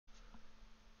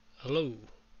Hello,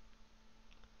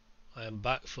 I am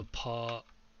back for part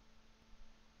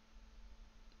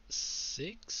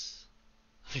 6?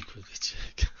 Let me quickly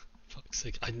check. Fuck's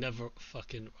sake, I never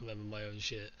fucking remember my own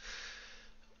shit.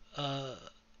 Part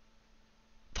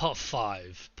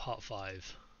 5.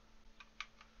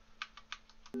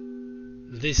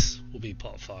 This will be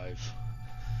part 5.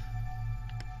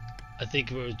 I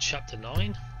think we're at chapter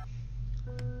 9.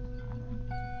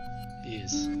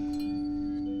 Yes.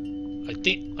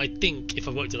 I think if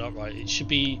I worked it out right, it should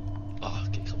be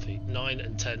get comfy. 9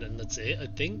 and 10, and that's it. I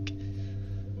think.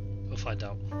 We'll find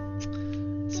out.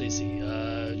 So you see,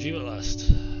 dream at last.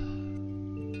 8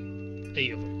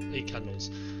 of them, 8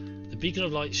 candles. The beacon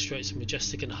of light stretched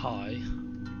majestic and high.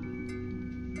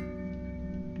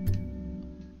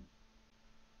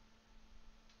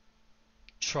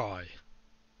 Try.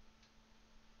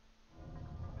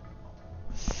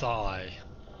 Thigh.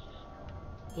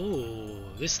 Ooh,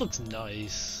 this looks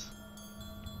nice.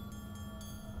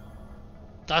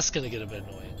 That's gonna get a bit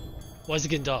annoying. Why is it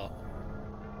getting dark?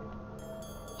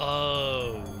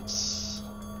 Oh, it's...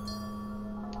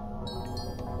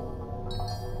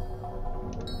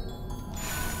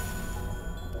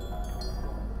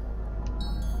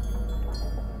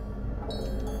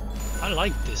 I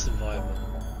like this environment.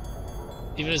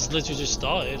 Even as it's literally just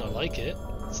started, I like it.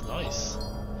 It's nice.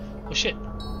 Oh shit!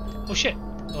 Oh shit!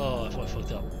 Oh, I thought I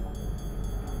fucked up.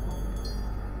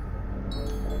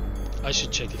 I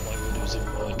should check if my audio is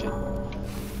even working.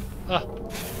 Ah!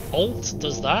 Alt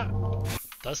does that?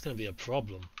 That's gonna be a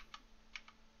problem.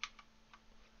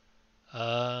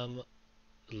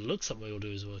 Looks like my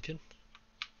audio is working.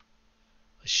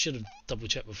 I should have double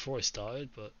checked before I started,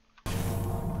 but...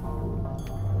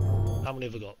 How many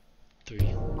have I got?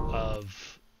 3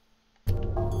 of...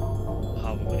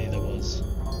 however many there was.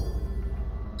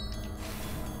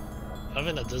 I don't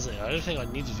think that does it. I don't think I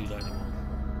need to do that anymore.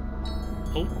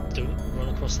 Oh, don't run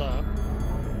across that.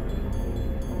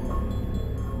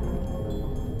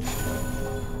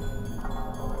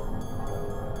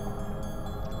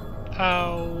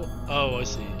 Ow! Oh, I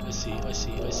see.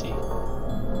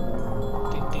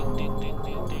 Ding, ding, ding, ding,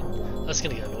 ding, ding. That's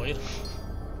gonna get annoying.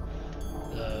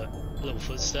 Little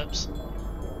footsteps.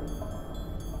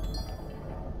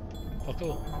 Oh,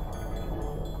 cool.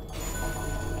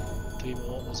 3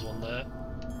 more, there's one there.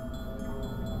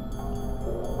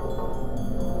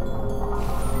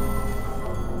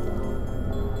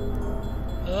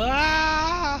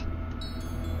 Ah!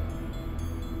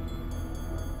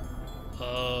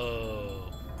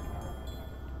 Oh.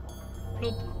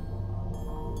 Bloop.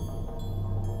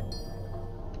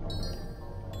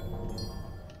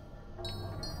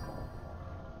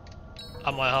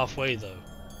 Am I halfway though?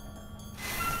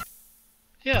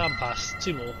 Yeah, I'm past.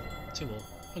 2 more.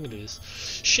 I'm gonna do this.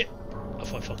 Shit! I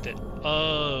thought I fucked it.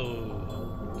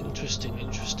 Oh, interesting.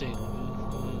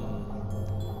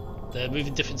 They're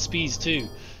moving different speeds too.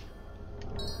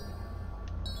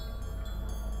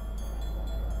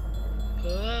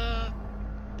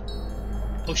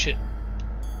 Oh shit!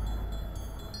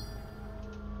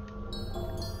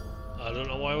 I don't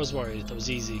know why I was worried. That was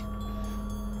easy.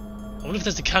 I wonder if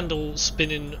there's a candle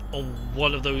spinning on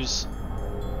one of those,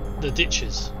 the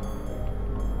ditches.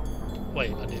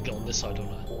 Wait, I need to get on this side, don't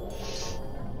I?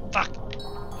 Fuck!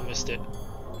 I missed it.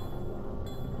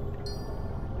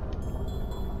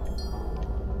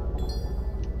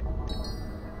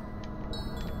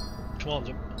 Come on,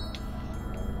 jump.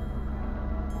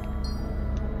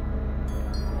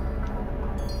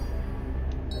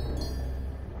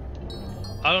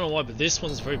 I don't know why, but this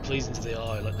one's very pleasing to the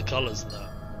eye, like the colours and that.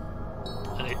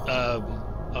 And it, I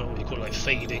don't know what you call it, like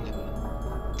fading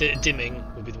and dimming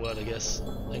would be the word, I guess.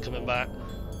 And coming back.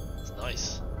 It's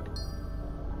nice.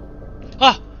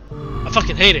 Ah! I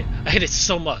fucking hate it. I hate it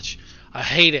so much. I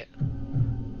hate it.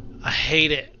 Oh, I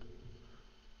hate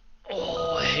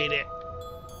it.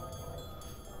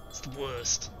 It's the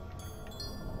worst.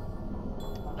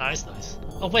 Nice.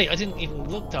 Oh wait, I didn't even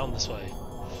look down this way.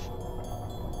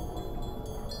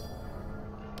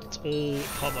 It's all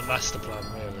part of my master plan,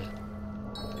 really.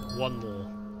 1 more.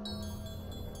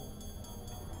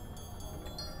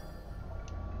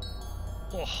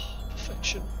 Oh,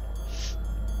 perfection.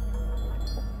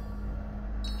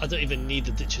 I don't even need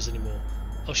the ditches anymore.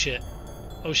 Oh shit.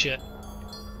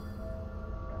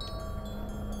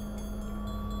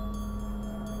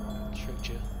 Tricked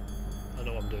you. I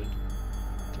know what I'm doing.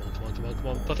 Come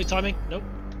on. Perfect timing. Nope.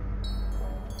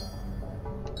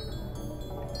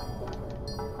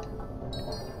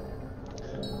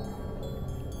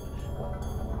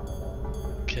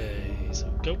 Okay, so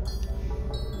go.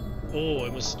 Oh, I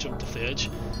almost jumped off the edge.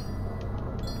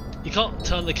 You can't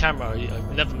turn the camera.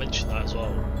 I've never mentioned that as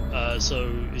well.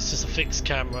 So it's just a fixed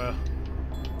camera.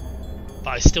 But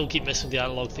I still keep messing with the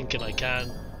analog, thinking I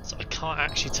can. So I can't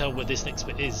actually tell where this next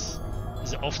bit is.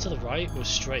 Is it off to the right or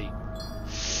straight?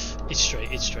 It's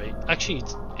straight. It's straight. Actually,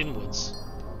 it's inwards.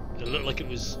 It looked like it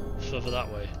was further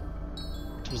that way.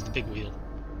 Towards the big wheel.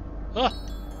 Ah!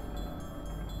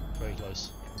 Very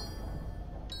close.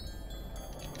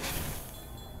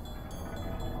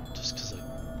 Just because I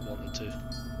wanted to.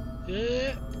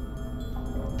 Yeah!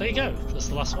 There you go. That's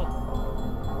the last one.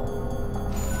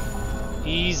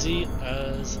 Easy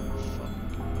as fuck.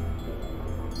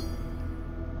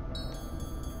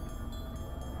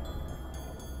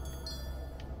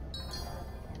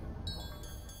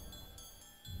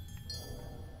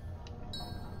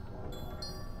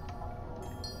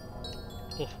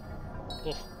 Oh,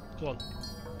 oh, go on,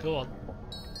 go on,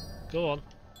 go on.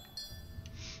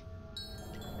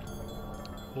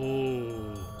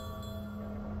 Oh,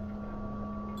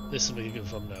 this will be a good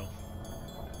thumbnail.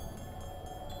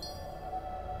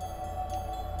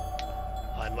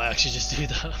 I might actually just do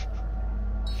that.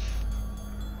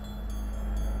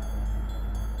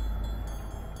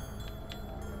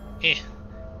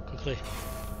 Quickly.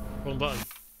 Wrong button.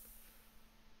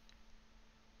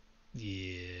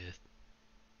 Yeah.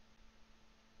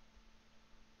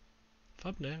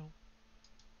 Thumbnail.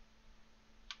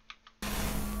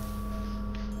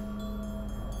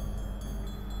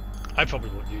 I probably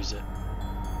won't use it.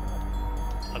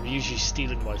 I'm usually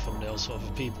stealing my thumbnails for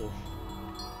other people.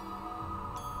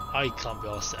 I can't be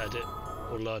asked to edit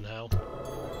or learn how.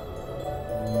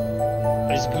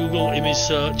 I just Google image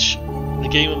search the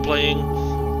game I'm playing,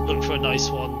 look for a nice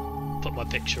one, put my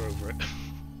picture over it.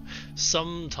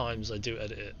 Sometimes I do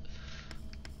edit it.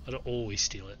 I don't always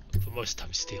steal it, but most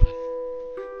times steal it.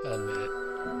 I'll admit it.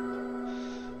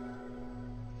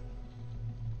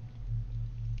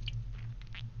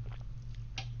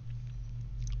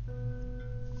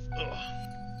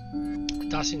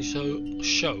 Dashing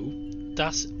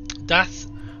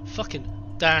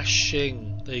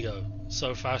dashing. There you go.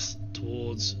 So fast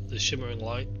towards the shimmering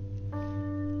light.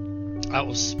 Out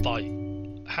of spite.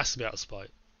 It has to be out of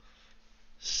spite.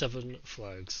 7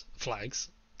 flags,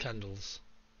 candles.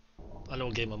 I know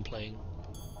what game I'm playing.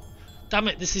 Damn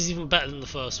it! This is even better than the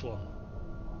first one.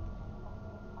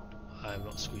 I am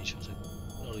not screenshotting.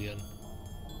 Not again.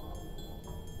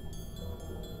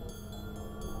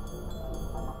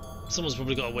 Someone's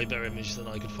probably got a way better image than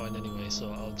I could find anyway,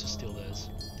 so I'll just steal theirs.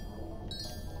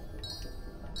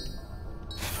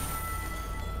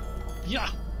 Yeah!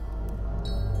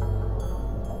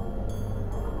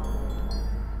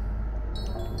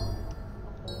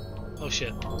 Oh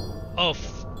shit. Oh, I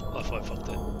thought I fucked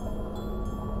it.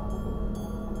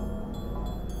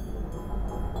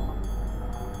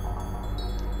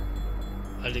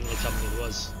 I didn't look how many it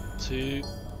was. 2.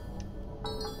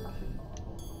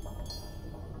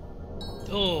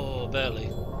 Oh, barely.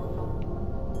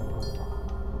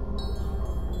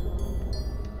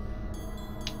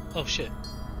 Oh shit.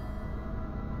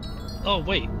 Oh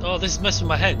wait. Oh, this is messing with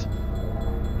my head.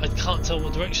 I can't tell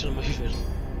what direction I'm moving.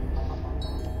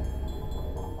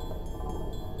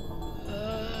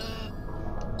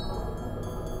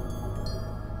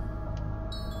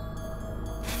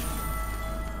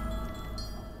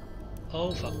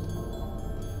 Oh fuck.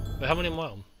 Wait, how many am I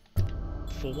on?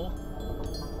 4 more?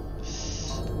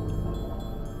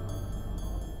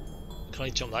 Can I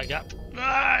jump that gap?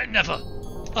 Ah, never!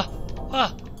 Ah!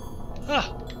 Ah!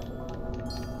 Ah!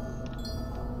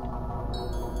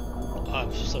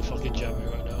 I'm so fucking jammy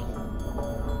right now.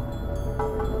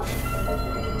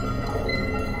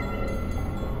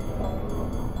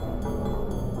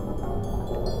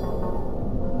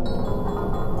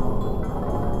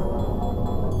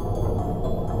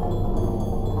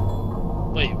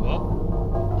 Wait, what?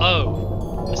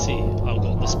 Oh! I see. I'll go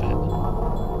on this bit.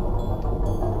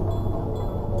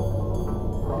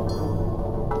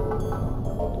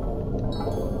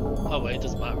 Oh wait, it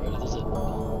doesn't matter really, does it?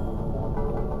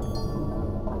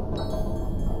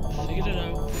 Figured it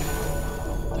out.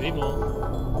 3 more.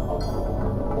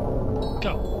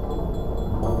 Go!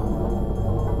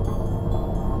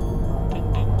 Ding,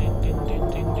 ding, ding, ding, ding,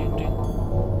 ding, ding, ding.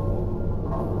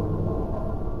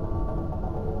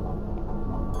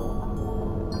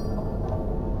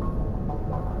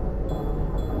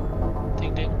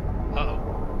 Ding, ding. Uh-oh.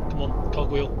 Come on,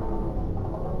 cogwheel.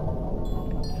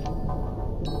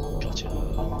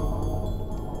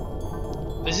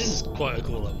 This is quite a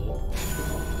cool level.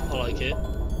 I like it.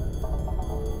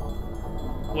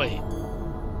 Wait.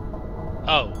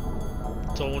 Oh.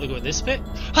 Do I want to go in this bit?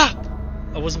 Ah!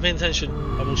 I wasn't paying attention.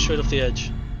 I went straight off the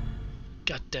edge.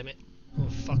 God damn it. Oh,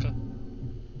 fuck. motherfucker.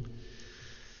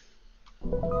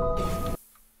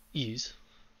 Use.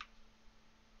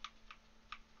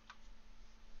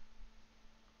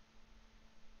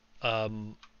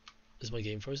 Is my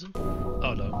game frozen?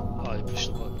 Oh no, I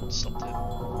pushed the button and stopped it.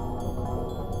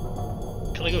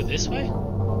 Can I go this way?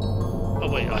 Oh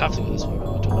wait, I have to go this way. I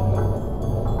don't know.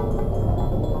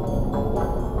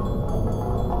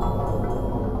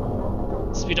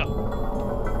 Speed up,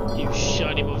 you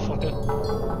shiny motherfucker.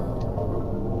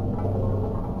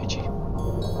 Itchy.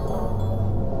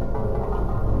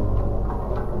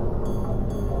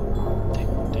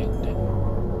 Ding, ding, ding.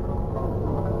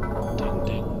 Ding,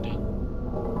 ding, ding.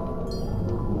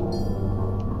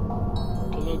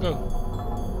 Go, go, go.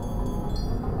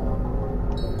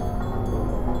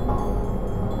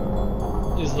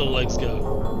 These little legs go.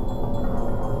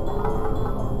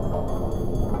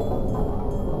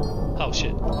 Oh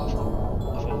shit. I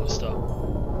thought it would stop.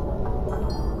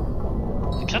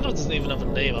 The candle doesn't even have a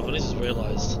name, I've only just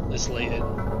realised this late in.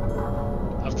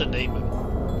 I have to name him.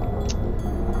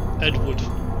 Edward.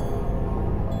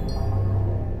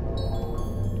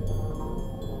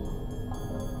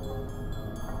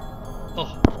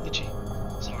 Oh, itchy.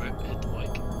 Sorry, I hit the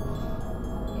mic.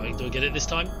 Right, do I get it this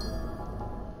time?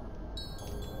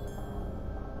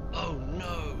 Oh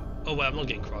no! Oh wait, I'm not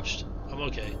getting crushed. I'm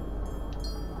okay.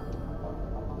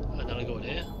 And then I go in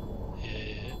here.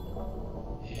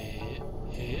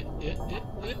 Yeah.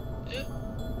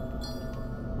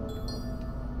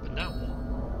 But now what?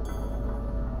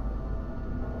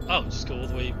 Oh, just go all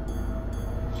the way.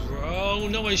 Oh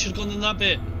no, I should have gone in that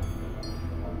bit.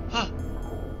 Ah!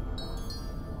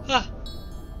 Ah!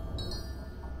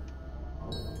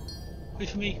 Wait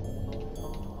for me.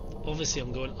 Obviously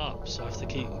I'm going up, so I have to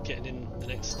keep getting in the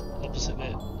next opposite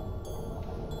bit.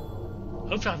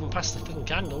 Hopefully I haven't passed the fucking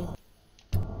candle.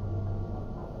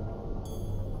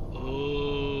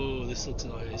 Oh, this looks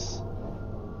nice.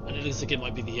 And it looks like it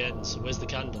might be the end, so where's the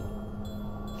candle?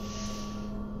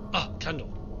 Ah, candle.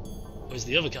 Where's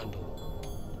the other candle?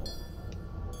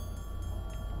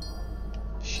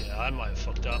 Shit, I might have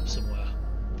fucked up somewhere.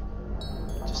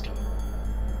 Just go.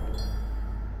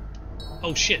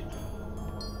 Oh shit.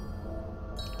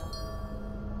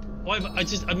 Why have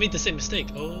I made the same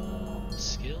mistake? Oh,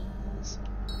 skills.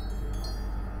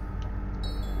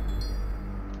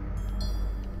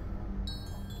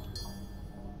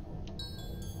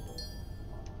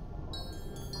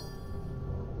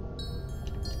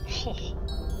 Oh.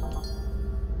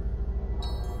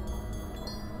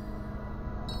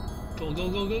 Go, go,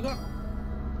 go, go, go.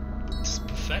 It's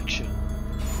perfection.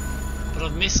 But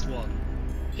I've missed one.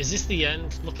 Is this the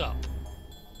end? Look up.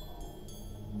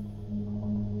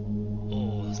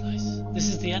 Oh, that's nice. This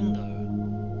is the end though.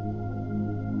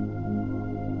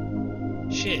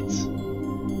 Shit.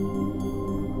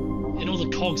 In all the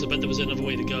cogs, I bet there was another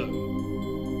way to go.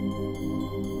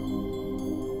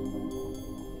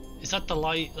 Is that the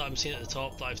light that I'm seeing at the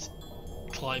top that I have to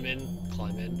climb in,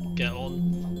 get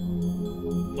on?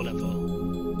 Whatever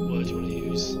word you want to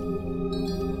use.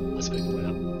 Let's make our way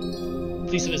up.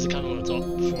 Please there's a candle on the top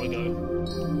before I go.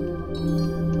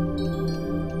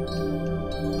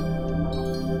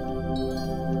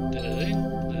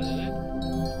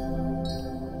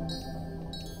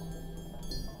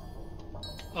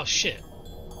 Oh shit.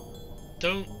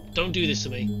 Don't do this to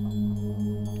me.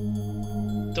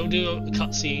 Don't do a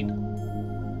cutscene.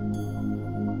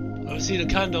 I've seen a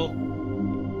candle.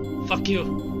 Fuck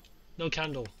you. No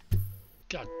candle.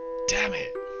 God damn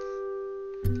it.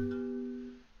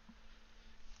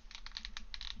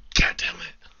 God damn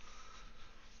it.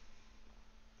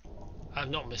 I've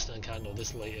not missed a candle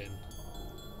this late in.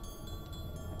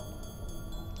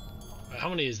 Right, how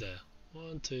many is there?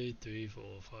 1, 2, 3,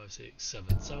 4, 5, 6,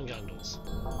 7. 7 candles.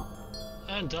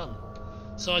 And done.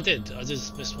 So I did. I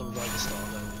just missed one right at the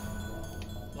start though.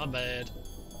 My bad.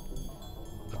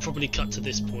 I probably cut to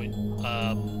this point.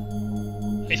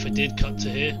 If I did cut to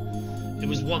here, it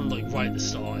was one like right at the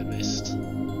start I missed.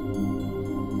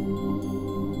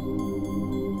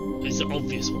 It's an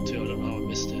obvious one too. I don't know how I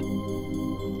missed it.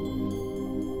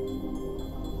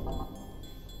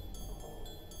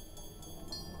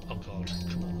 Oh god,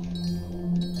 come on.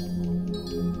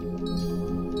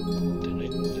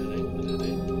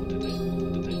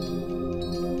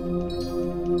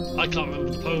 I can't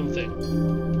remember the poem thing.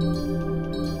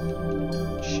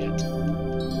 Shit.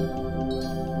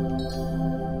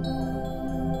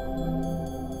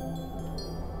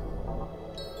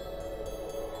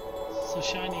 So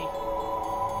shiny.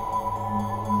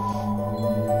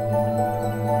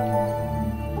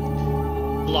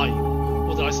 Light.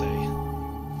 What did I say?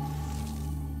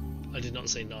 I did not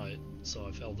say night, so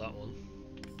I failed that one.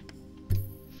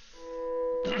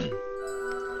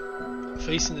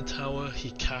 Facing the tower,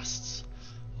 he casts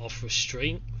off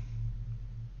restraint.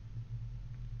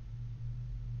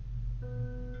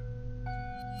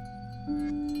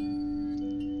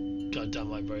 God damn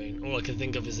my brain. All I can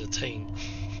think of is a taint.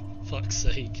 Fuck's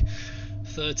sake.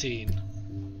 13.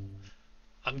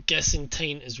 I'm guessing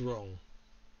taint is wrong.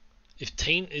 If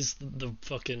taint is the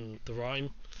fucking the rhyme,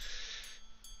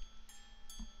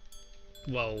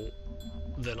 well,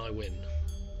 then I win.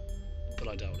 But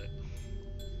I doubt it.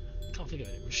 Can't think of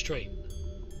it. Restraint.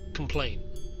 Complaint.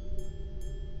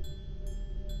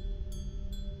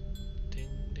 Ding,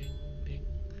 ding, ding.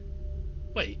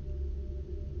 Wait.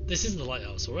 This is the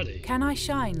lighthouse already. Can I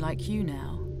shine like you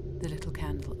now? The little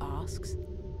candle asks.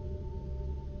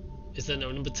 Is there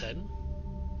no number 10?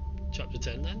 Chapter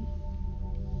 10 then?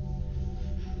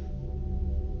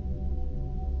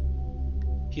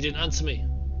 He didn't answer me.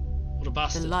 What a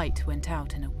bastard. The light went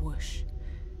out in a whoosh.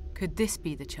 Could this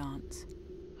be the chance?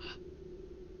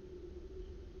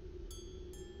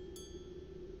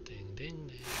 Ding, ding,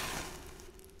 ding.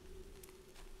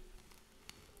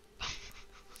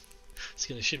 He's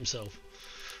gonna shit himself.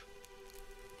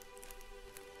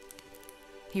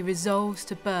 He resolves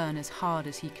to burn as hard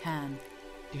as he can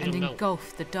and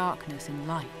engulf the darkness in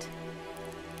light.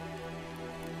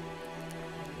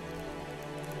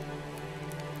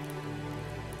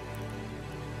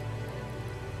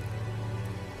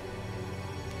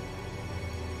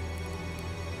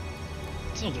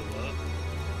 It's not gonna work.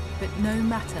 But no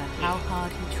matter how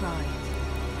hard he tries,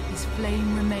 his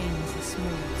flame remains a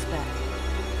small speck.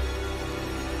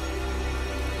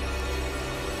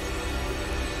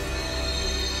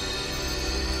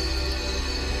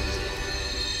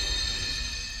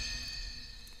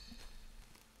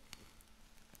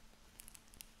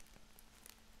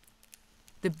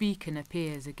 The beacon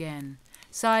appears again,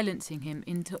 silencing him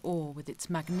into awe with its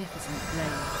magnificent blaze.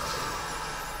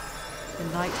 The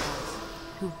lighthouse,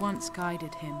 who once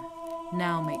guided him,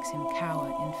 now makes him cower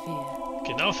in fear.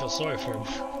 Okay, now I feel sorry for him.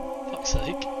 Fuck's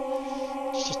sake.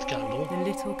 It's just a candle. The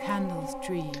little candle's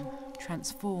dream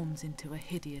transforms into a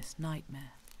hideous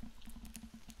nightmare.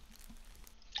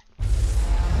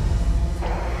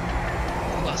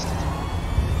 Bastard.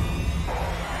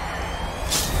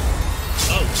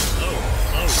 Oh.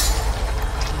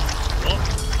 What?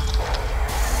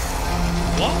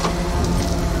 What?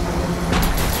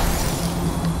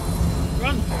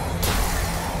 Run!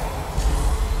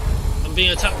 I'm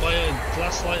being attacked by a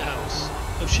glass lighthouse.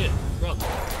 Oh shit, run.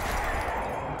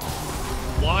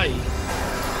 Why?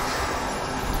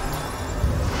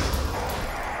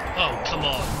 Oh, come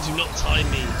on, do not tie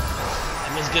me. I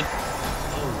must get...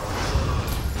 Oh.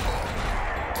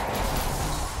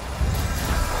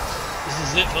 This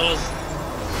is it, fellas.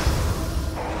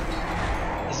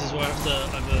 This is where I have to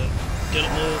either get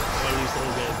it more or I lose the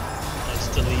whole game. I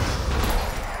just delete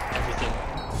everything.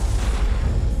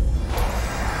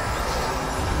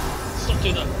 Stop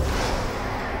doing that.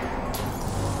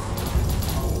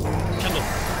 Candle.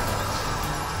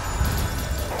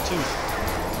 2.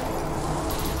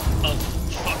 Oh,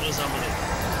 fuck knows how many.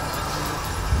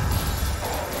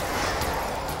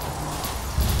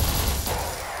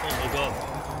 Oh my god.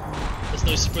 There's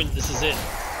no sprint, this is it.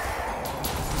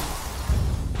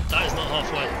 That is not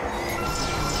halfway.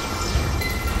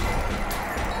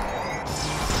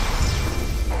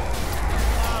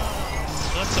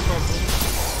 That's a problem.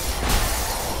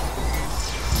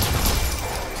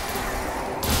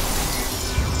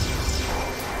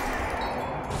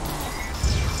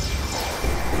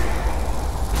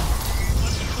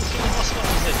 What the fucking boss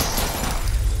battle is this?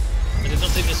 I did not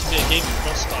think this would be a game of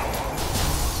boss battle.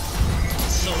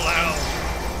 It's so loud.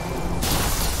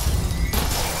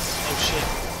 Oh shit.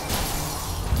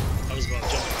 I was about to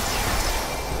jump.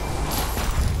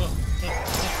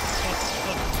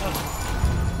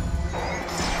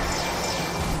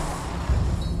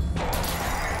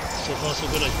 So far so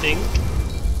good, I think.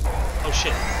 Oh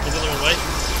shit, I'm going the wrong way.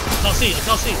 I can't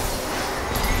see.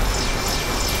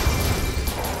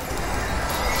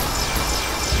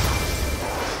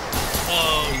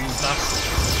 Oh, you bastard.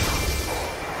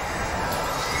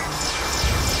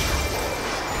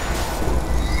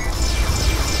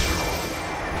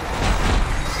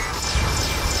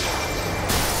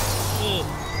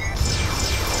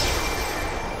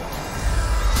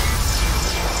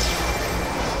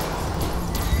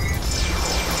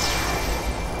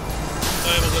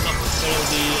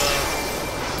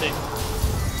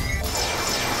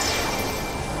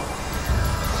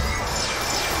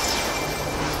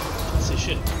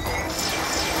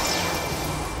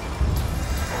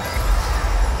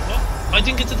 I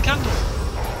didn't get to the candle.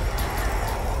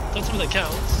 Don't tell me that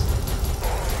counts.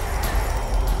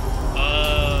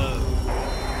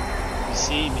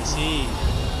 me see.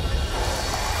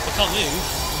 I can't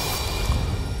move.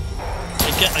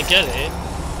 I get it,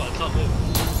 but I can't move.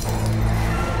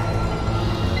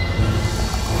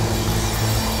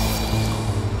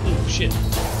 Oh shit.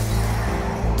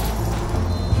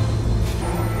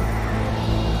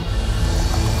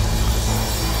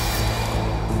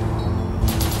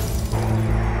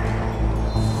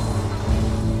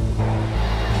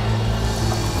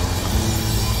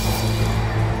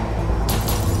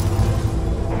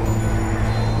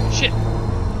 Shit.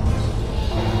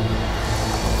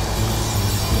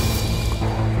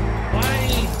 Why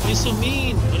are you so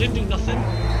mean? I didn't do nothing.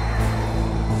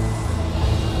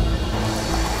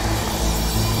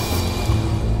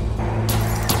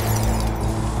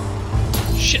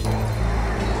 Shit. Go.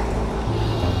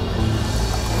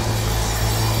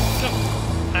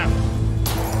 Ow.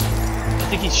 I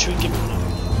think he's shrinking me when I do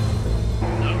that.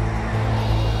 No.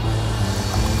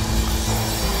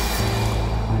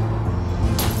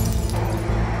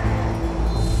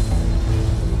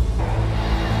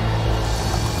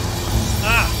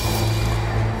 Ah.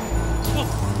 Oh.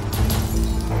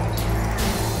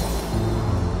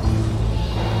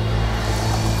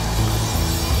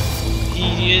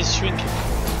 He is shrinking.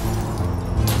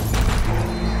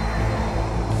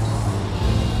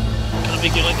 Can I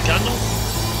make you light the candle?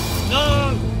 No!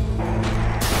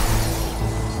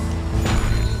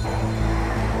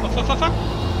 Fuck, fuck, fuck, fuck!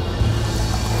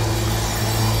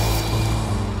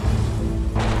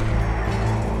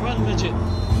 Run, midget!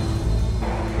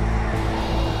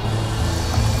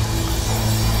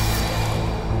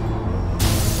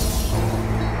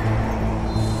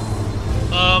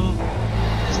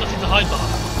 There's nothing to hide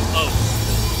behind. Oh.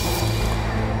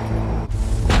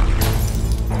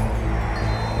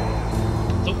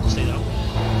 Don't stay down.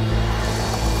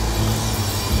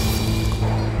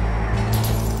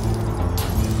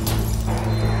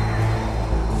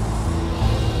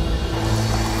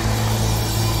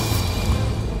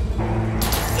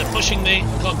 They're pushing me. I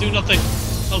can't do nothing.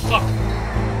 Oh fuck.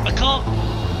 I can't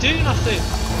do nothing.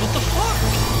 What the fuck?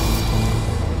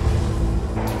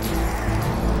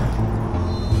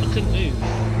 I couldn't move.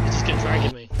 They just kept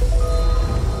dragging me.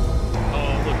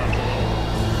 Oh, we're back here.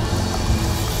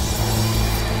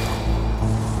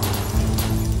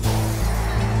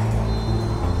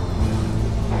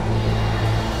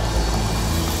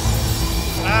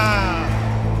 Ah!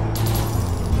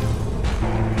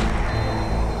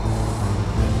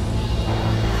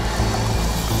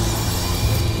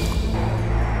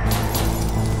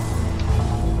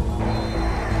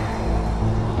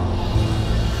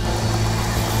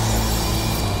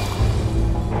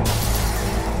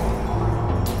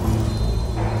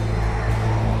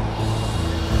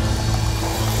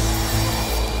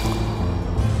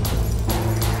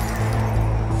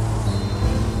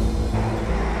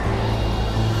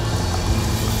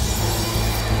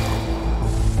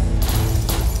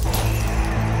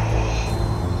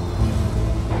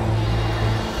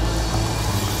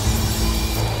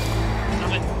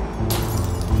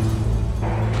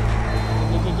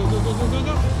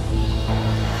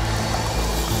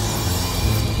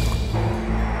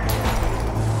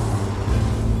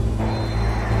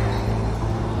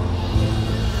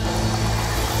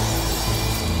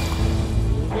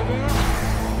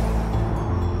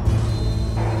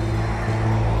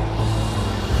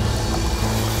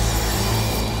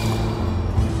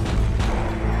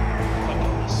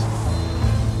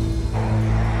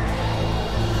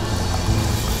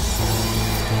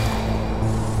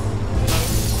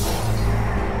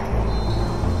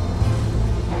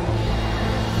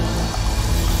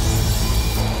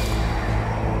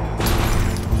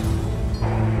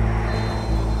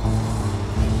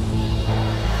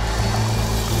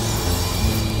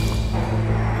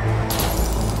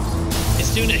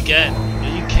 Doing it again. Are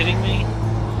you kidding me?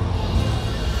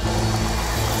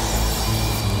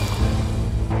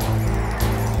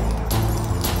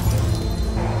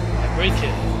 I break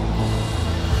it.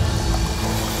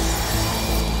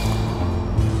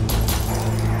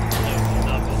 No,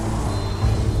 nothing.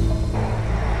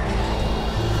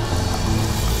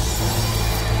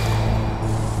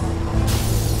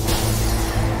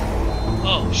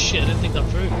 Oh shit, I didn't think that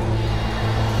through.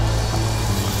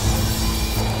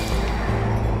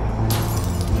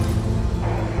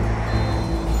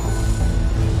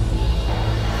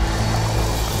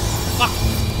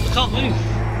 I can't move.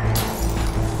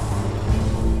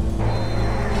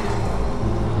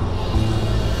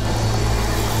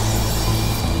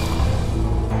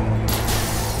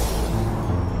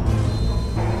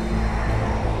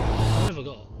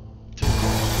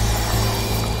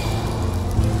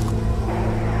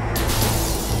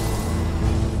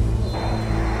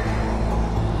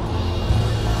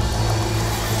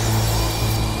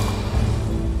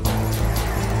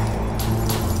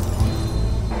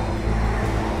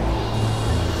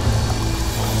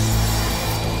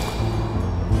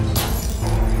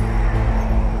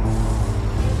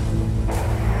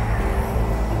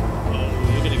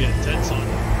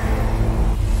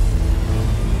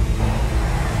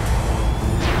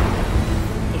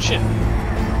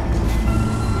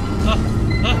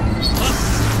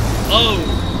 Oh!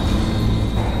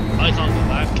 I can't go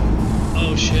back.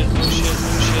 Oh shit, oh shit,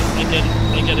 oh shit. I get it,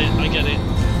 I get it, I get it.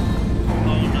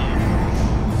 Oh no.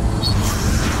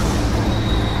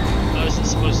 How is it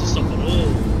supposed to stop at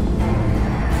all?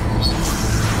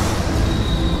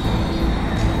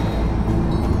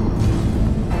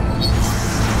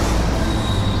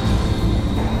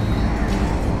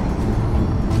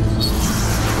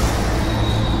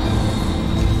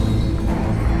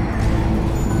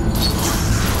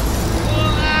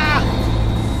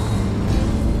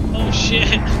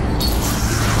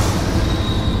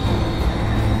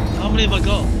 How many have I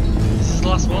got? This is the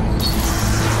last one?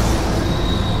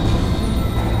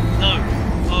 No.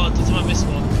 Oh, did I miss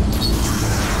one?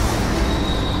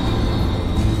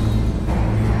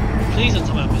 Please don't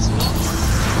tell me I missed one.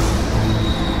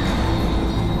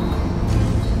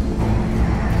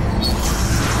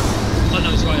 Oh no,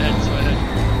 it's right ahead, it's right ahead.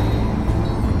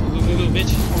 Go, go, go, go,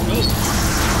 bitch. Go.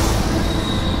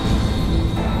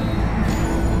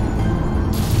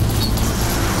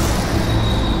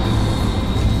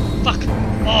 Fuck!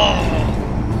 Oh!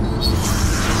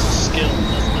 That's a skill.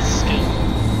 That's a skill.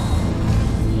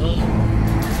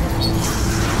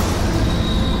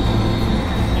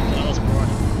 Okay, that's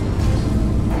bright.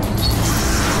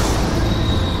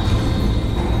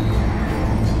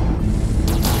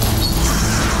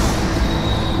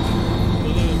 Go,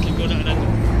 go, go, keep going at an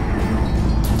angle.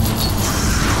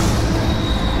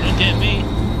 Don't get me.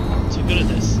 I'm too good at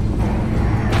this.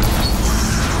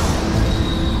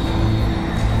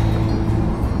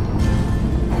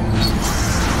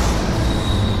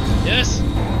 Yes.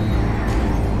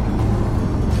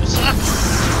 What's that?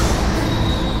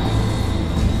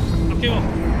 Fuck you.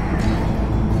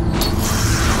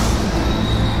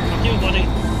 Fuck you, buddy.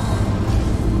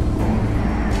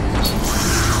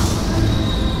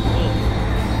 Oh.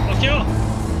 Fuck you.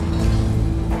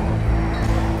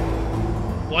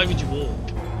 Why would you walk?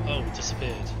 Oh, it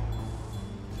disappeared.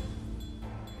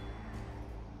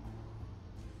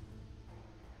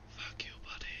 Fuck you,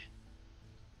 buddy.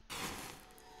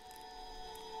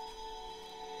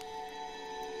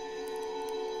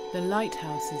 The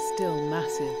lighthouse is still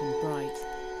massive and bright.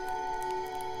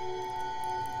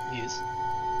 Yes.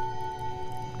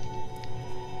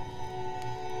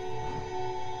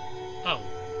 Oh.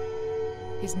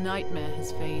 His nightmare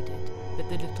has faded, but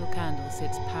the little candle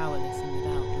sits powerless and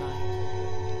without light.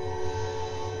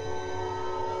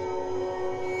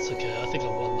 It's okay, I think I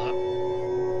won that.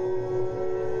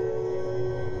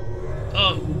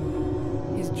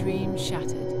 Oh! His dream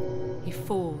shattered, he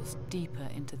falls deeper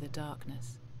into the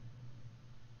darkness.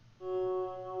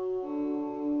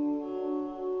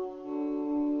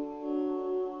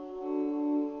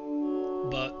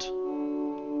 But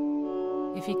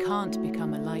if he can't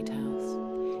become a lighthouse,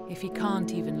 if he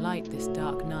can't even light this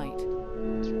dark night,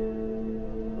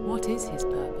 what is his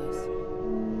purpose?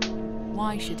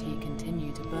 Why should he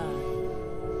continue to burn?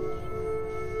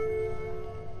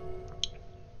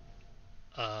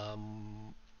 I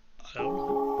don't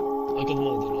know. I got them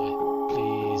all, didn't I?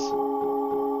 Please.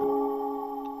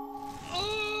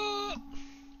 Ah!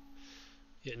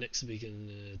 Yeah, next to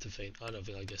beacon to faint. I don't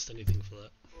think I guessed anything for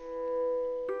that.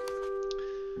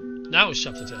 Now it's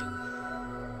chapter 10.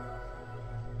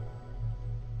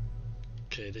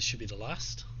 Okay, this should be the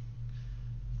last.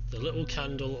 The little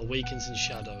candle awakens in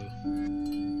shadow.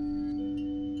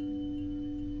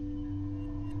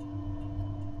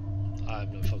 I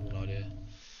have no fucking idea.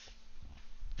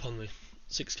 Upon me.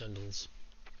 6 candles.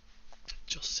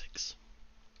 Just 6.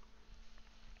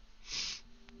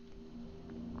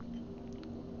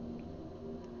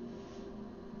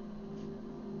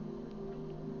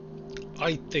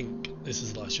 I think this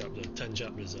is the last chapter, 10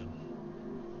 chapters then.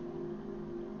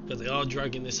 But they are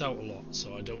dragging this out a lot,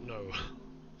 so I don't know.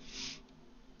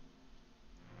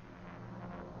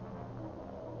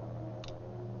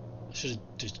 I should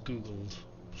have just googled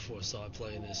before I started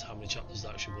playing this how many chapters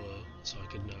there actually were, so I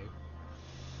could know.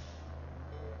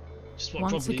 Just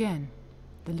what Once again,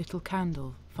 the little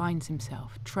candle finds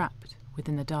himself trapped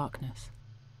within the darkness.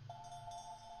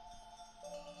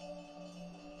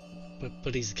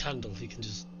 But he's a candle, he can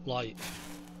just light.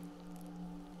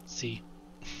 See?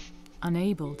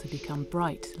 Unable to become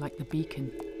bright like the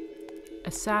beacon,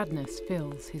 a sadness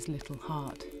fills his little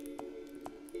heart.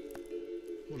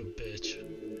 What a bitch.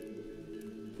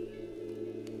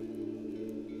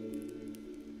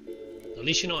 At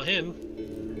least you're not him.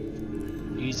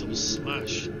 He's all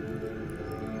smashed.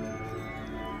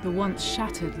 The once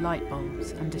shattered light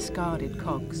bulbs and discarded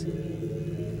cogs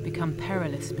become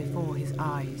perilous before his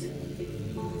eyes.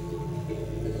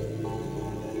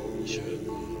 Sure.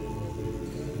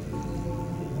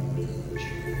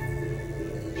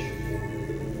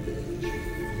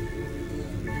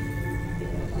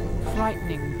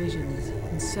 frightening visions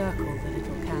encircle the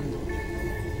little candle.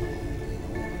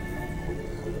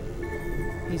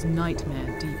 His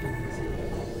nightmare deepens.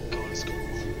 God, it's cold.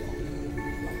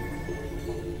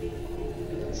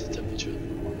 It's the temperature.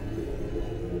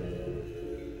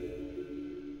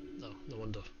 No, no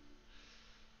wonder.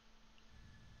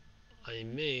 I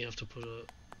may have to put a...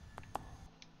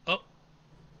 Oh!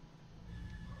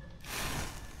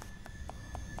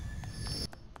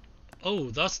 Oh,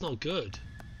 that's not good.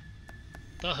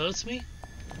 That hurts me?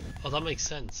 Oh, that makes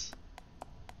sense.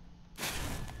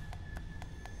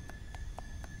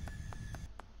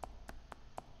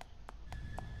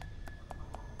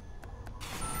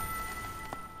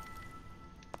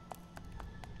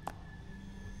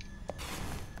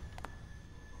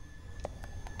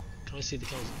 Can I see the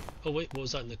candles? Oh wait, what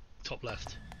was that in the top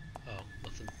left? Oh,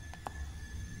 nothing.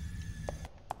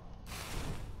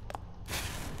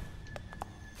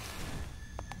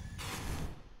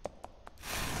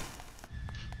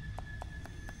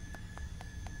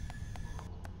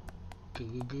 Go,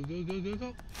 go, go, go, go, go,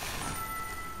 go.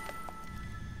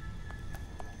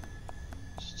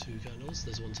 There's 2 candles,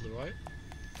 there's one to the right.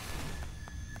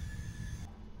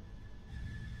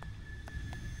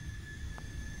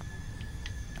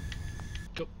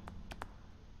 Go.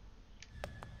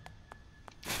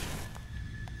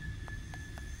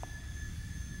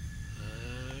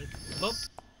 And up.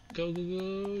 Go, go,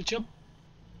 go, jump.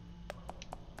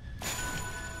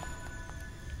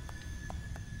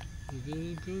 Go,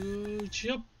 go, go,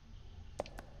 jump.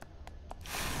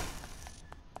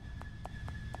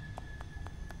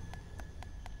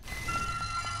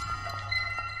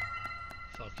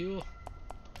 Fuck you.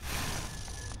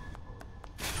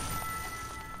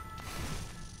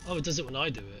 Oh, it does it when I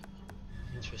do it.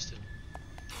 Interesting.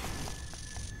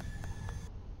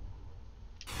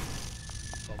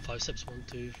 About 5 steps. 1,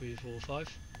 2, 3, 4,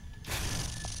 5.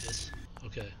 Yes.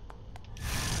 Okay.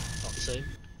 About the same.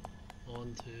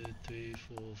 1, 2, 3,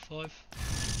 4, 5.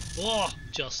 Oh,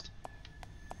 just.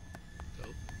 Go.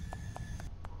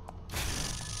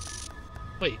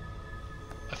 Wait.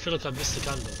 I feel like I missed the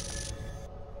candle.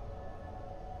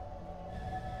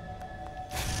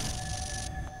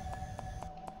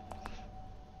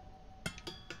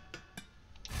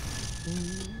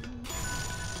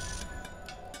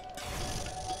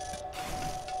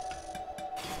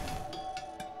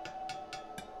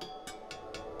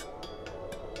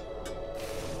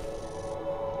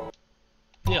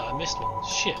 Yeah, I missed one.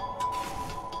 Shit.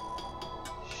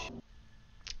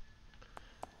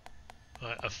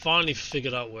 Alright, I finally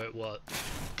figured out where it was.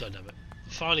 God damn it. I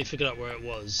finally figured out where it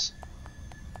was.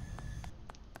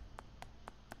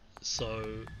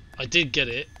 So, I did get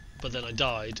it, but then I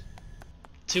died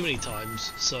too many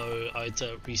times, so I had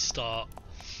to restart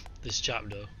this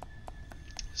chapter.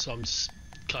 So I'm just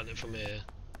cutting it from here.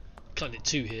 Cutting it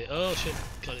to here. Oh shit.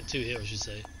 Cutting it to here, I should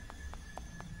say.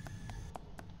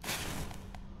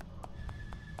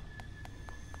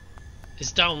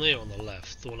 It's down there on the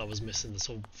left, the one I was missing this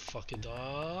whole fucking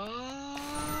time.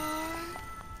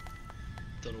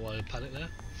 Don't know why I panicked there.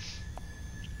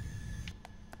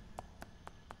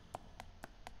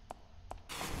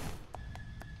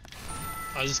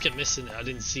 I just kept missing it. I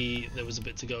didn't see there was a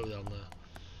bit to go down there.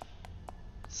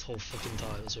 This whole fucking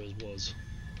time, that's where it was.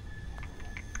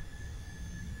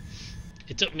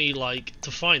 It took me like, to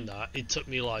find that, it took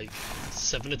me like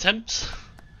 7 attempts.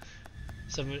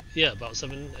 7, yeah, about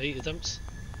 7, 8 attempts.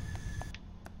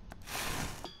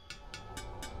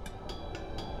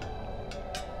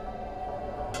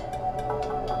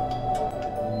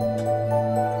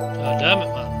 God damn it,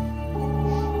 man.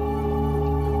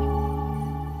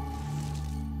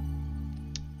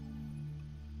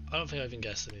 I don't think I even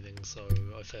guessed anything, so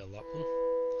I failed that one.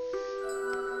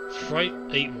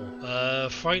 8 more.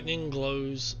 Frightening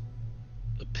glows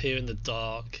appear in the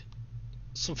dark.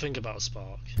 Something about a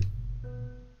spark.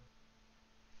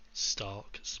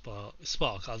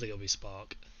 Spark. I think it'll be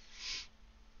spark.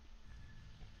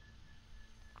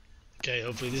 Okay,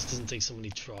 hopefully this doesn't take so many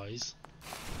tries.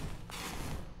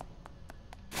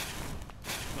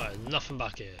 Right, nothing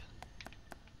back here.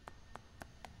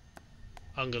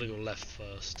 I'm gonna go left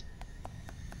first.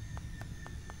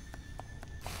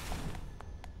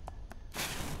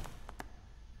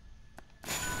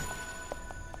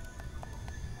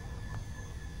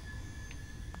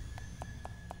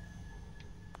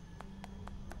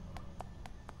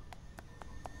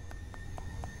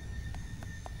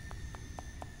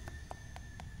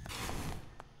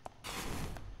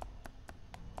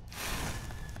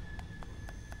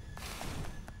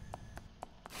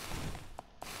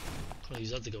 Can I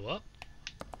use that to go up?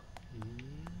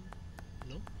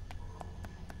 No.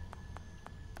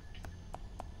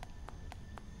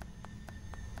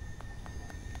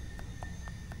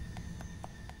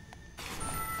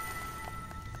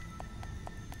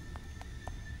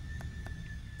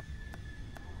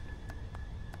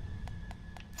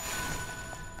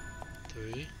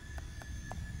 free.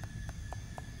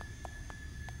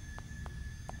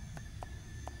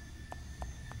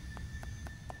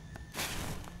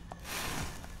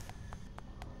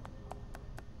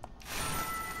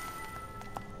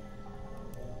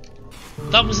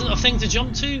 That wasn't a thing to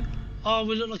jump to? Oh,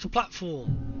 we look like a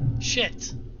platform.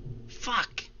 Shit.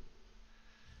 Fuck.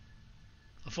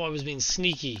 I thought I was being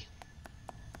sneaky.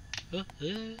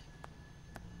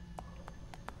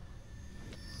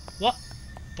 What?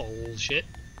 Bullshit.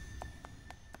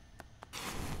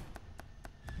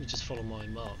 Let me just follow my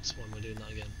marks. Why am I doing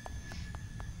that again?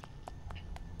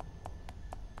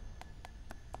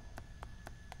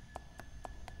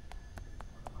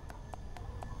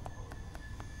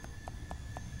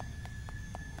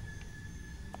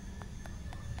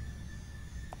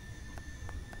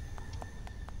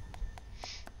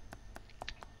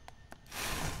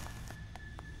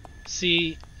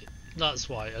 See, that's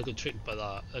why I got tricked by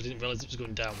that. I didn't realise it was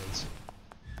going downwards.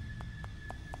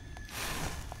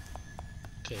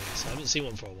 Okay, so I haven't seen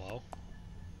one for a while.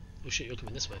 Oh shit, you're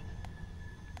coming this way.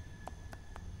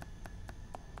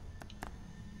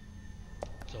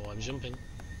 So I'm jumping.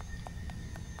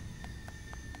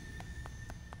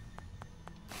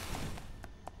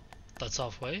 That's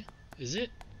halfway, is it?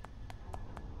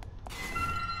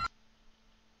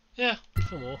 Yeah,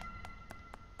 4 more.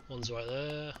 One's right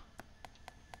there.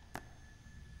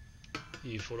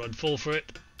 You thought I'd fall for it.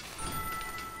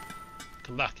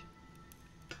 Come back.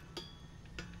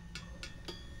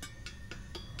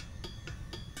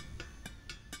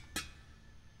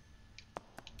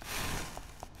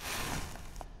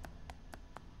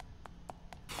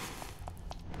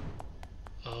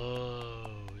 Oh,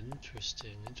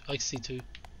 interesting. I see 2. Oh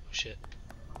shit.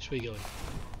 Which way are you going?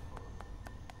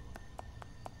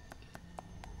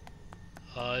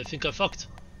 I think I fucked.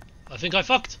 I think I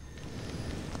fucked.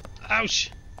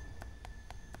 Ouch.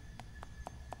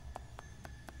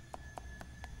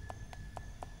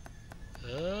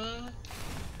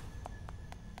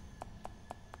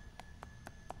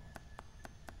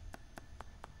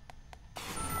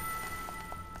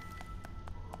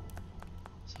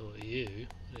 So what are you?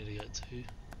 I need to get to.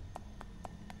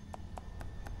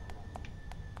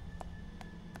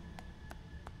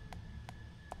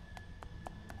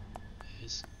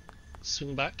 Is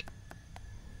swing back.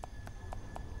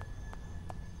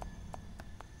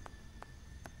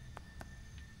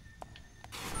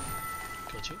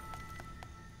 Got you.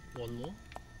 One more.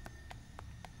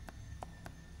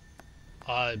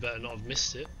 I better not have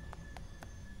missed it.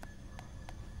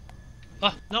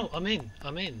 Ah, no, I'm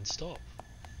in, stop.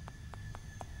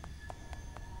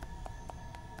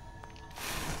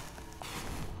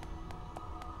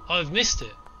 I've missed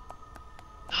it.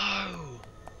 No.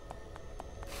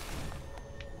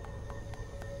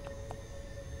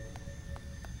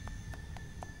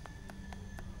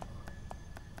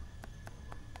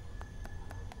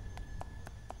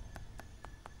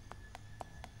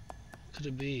 Could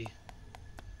it be?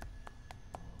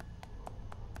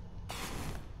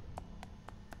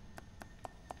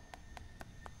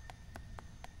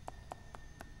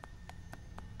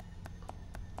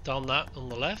 Down that on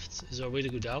the left? Is there a way to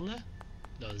go down there?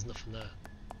 No, there's nothing there.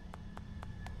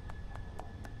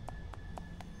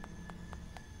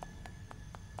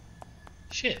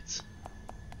 Shit.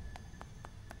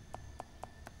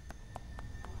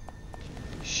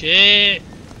 Shit!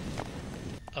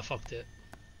 I fucked it.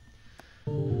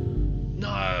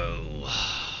 No!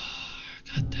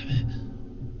 God damn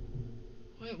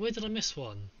it. Where did I miss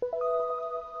one?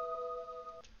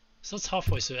 So that's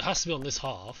halfway, so it has to be on this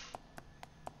half.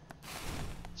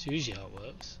 It's usually how it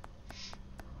works.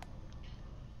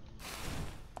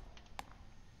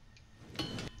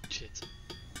 Shit.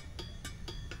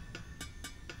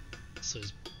 So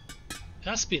it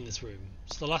has to be in this room.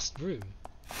 It's the last room.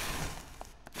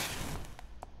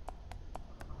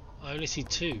 I only see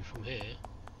 2 from here.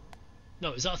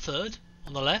 No, is that a 3rd?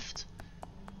 On the left?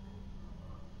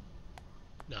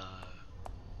 No.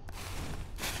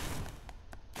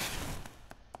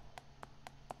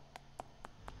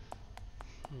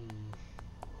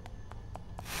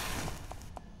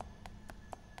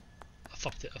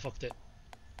 I fucked it.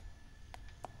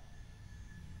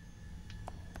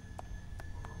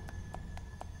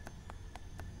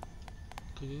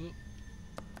 Go, go, go.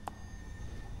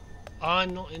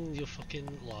 I'm not in your fucking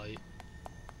light.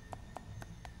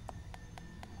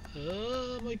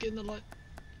 Am I getting the light?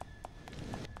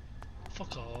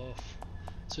 Fuck off.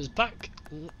 So it's back.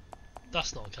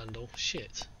 That's not a candle.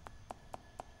 Shit.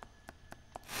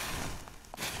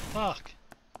 Fuck.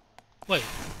 Wait.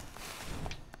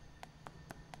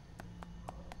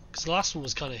 Because the last one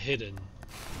was kind of hidden.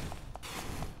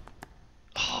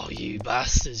 Oh, you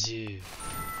bastards, you!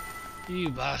 You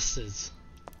bastards!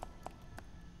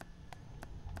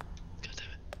 God damn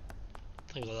it.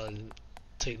 Thank God that didn't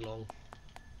take long.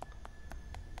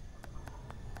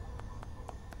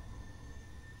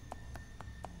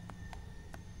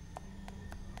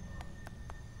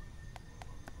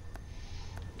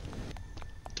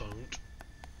 Don't.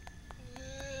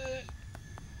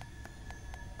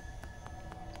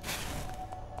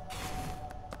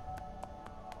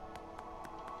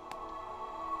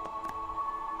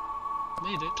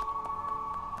 Made it.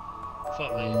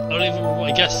 Fuck me. I don't even remember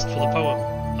what I guessed for the poem.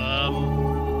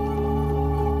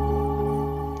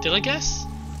 Did I guess?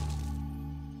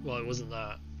 Well, it wasn't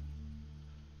that.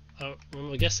 I don't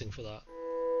remember guessing for that.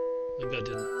 Maybe I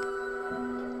didn't.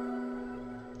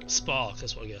 Spark,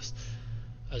 that's what I guessed.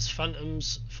 As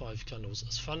phantoms, 5 candles.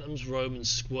 As phantoms roam and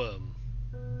squirm.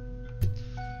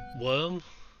 Worm?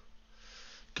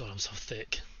 God, I'm so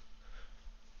thick.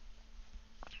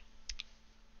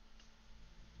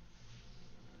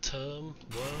 Term,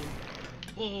 worm.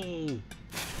 Whoa!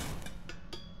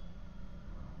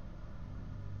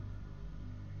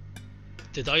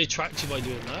 Did I attract you by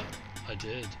doing that? I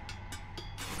did.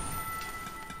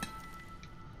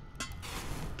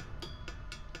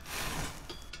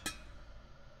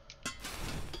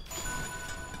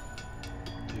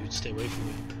 Dude, stay away from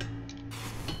me.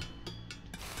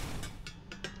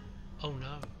 Oh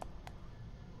no.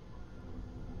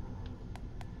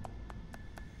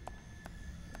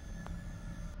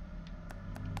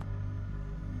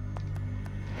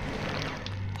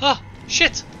 Ah!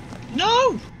 Shit!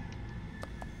 No!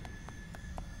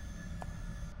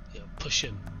 Yeah, push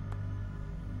him.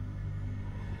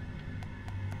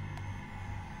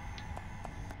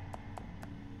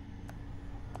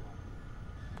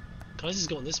 Can I just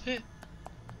go on this bit?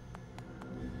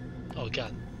 Oh, I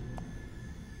can.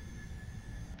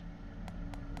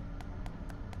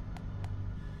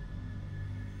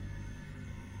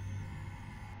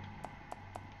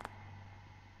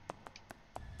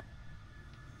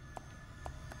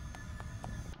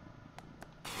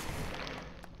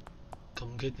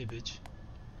 Come get me, bitch.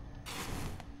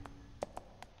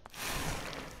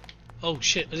 Oh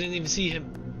shit, I didn't even see him.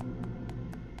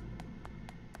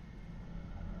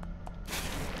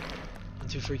 1,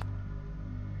 2, 3.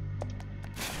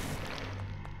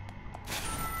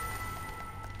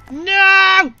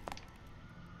 No!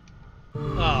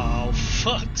 Oh,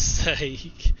 fuck's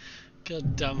sake.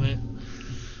 God damn it.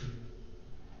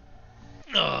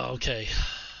 Oh, okay.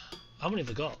 How many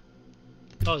have I got?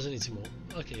 Oh, there's only 2 more.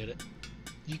 I can get it.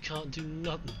 You can't do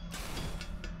nothing.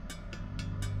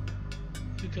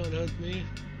 You can't hurt me.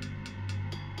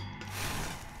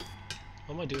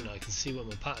 What am I doing now? I can see where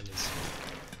my pattern is.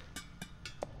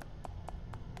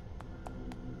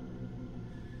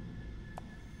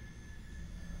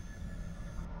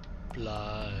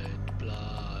 Blind,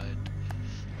 blind.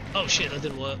 Oh shit, that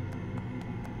didn't work.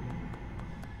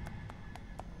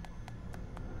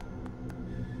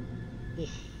 Oof.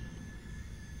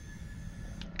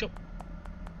 Go.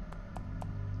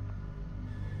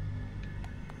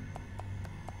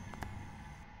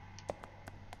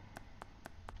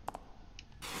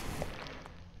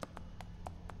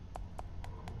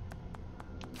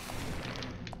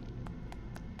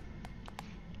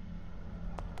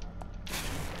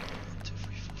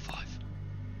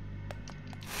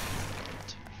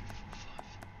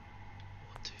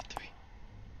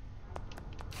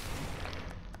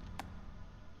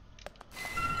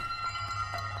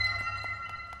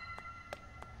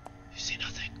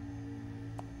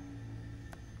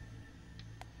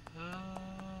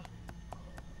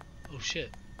 Oh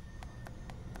shit.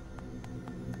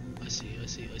 I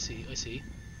see.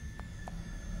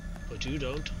 But you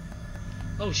don't.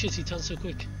 Oh shit, he turns so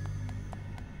quick.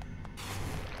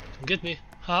 Come get me.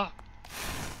 Ha!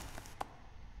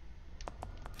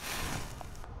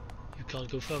 You can't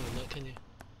go further than that, can you?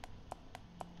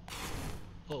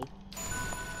 Oh.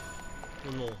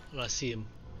 One more, and I see him.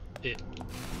 It.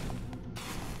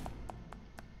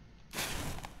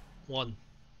 1.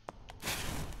 2,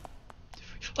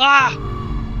 3. Ah!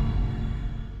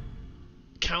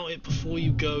 Count it before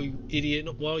you go, you idiot,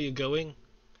 not while you're going.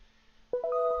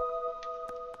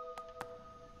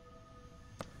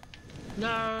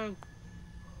 No!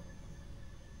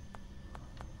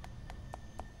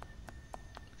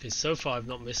 Okay, so far I've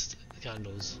not missed the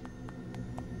candles.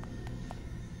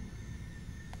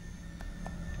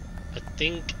 I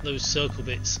think those circle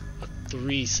bits are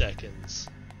 3 seconds.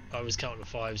 I was counting to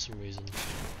 5 for some reason.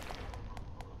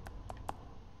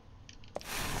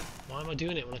 Why am I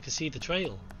doing it when I can see the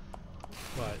trail?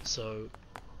 Right, so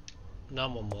now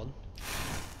I'm on 1. 1,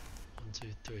 2,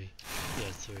 3.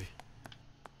 Yeah, 3. 1,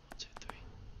 2, 3.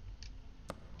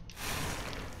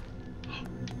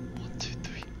 1, 2,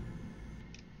 3.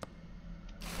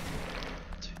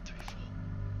 1, 2, 3, 4.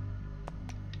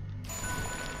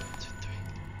 1, 2, 3.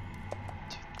 1,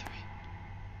 2,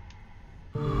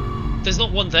 3. There's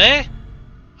not one there?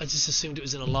 I just assumed it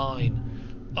was in a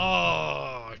line.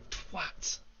 Oh,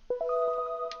 twat.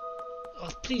 Oh,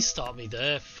 please start me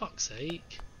there, fuck's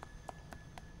sake.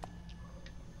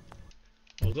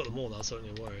 Well, I've got them all now, so I don't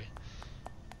need to worry.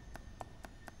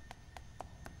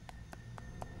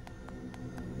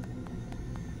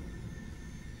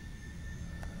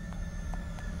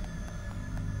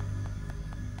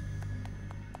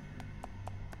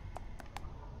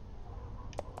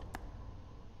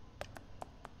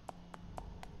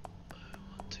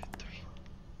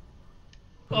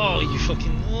 Oh, you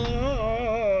fucking...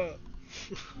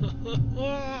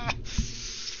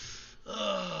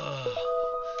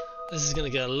 This is gonna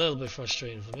get a little bit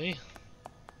frustrating for me.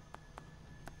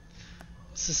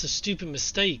 It's just a stupid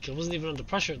mistake. I wasn't even under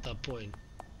pressure at that point.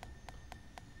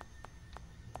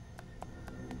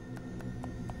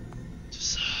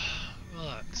 Just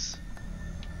relax.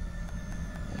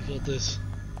 You got this.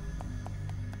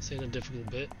 This ain't a difficult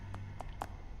bit.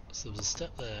 So there was a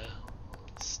step there.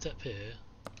 Step here.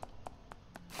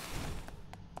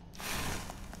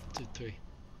 1, 2, 3.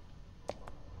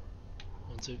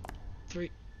 1, 2,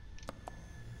 3.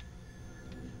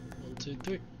 1, 2,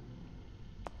 3.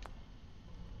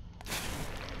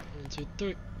 1, 2,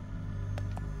 3.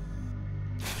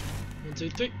 1, 2,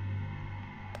 3.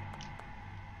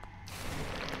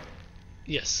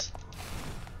 Yes.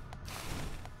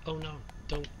 Oh no,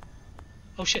 don't.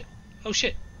 Oh shit. Oh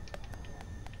shit.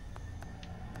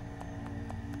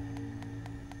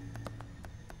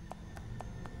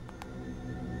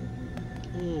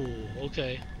 Ooh,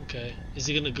 okay, okay. Is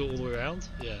he gonna go all the way around?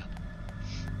 Yeah.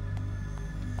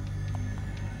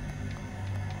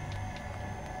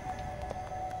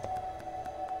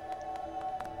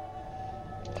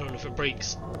 I don't know if it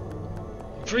breaks.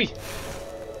 I'm free!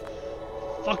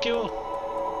 Fuck you all!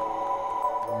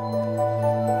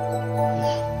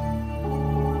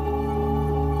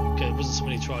 Okay, it wasn't so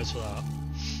many tries for that.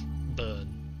 Burn.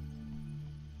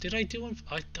 Did I do one?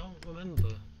 I don't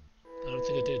remember. I don't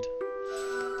think I did.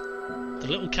 The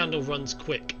little candle runs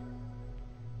quick.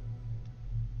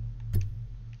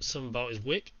 Something about his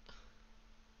wick.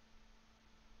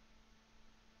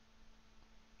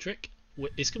 Trick?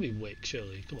 It's gonna be wick,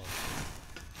 surely. Come on.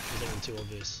 Is that one too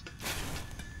obvious?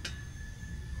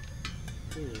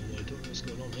 Ooh, I don't know what's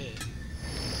going on here.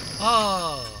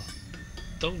 Ah!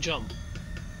 Don't jump.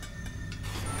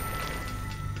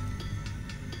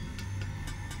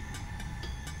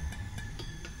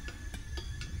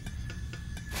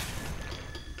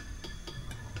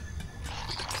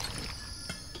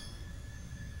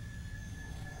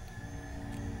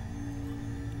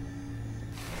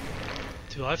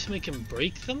 Do I have to make him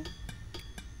break them?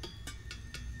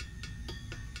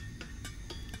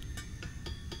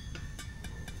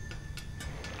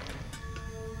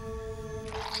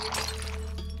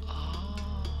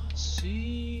 Ah,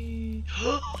 see.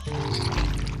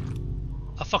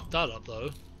 I fucked that up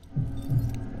though.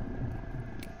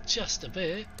 Just a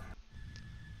bit.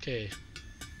 Okay.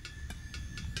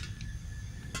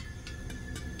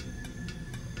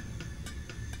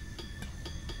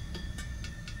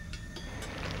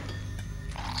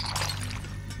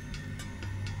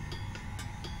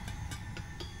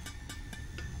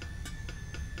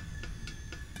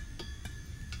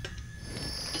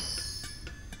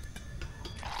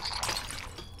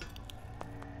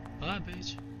 Bye,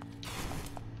 bitch.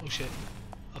 Oh shit.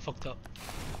 I fucked up.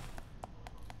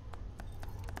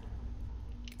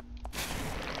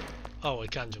 Oh, I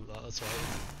can jump that, that's right.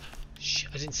 Shit,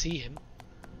 I didn't see him.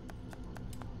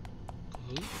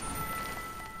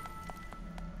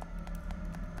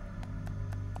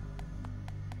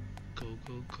 Go.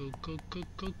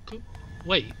 Go.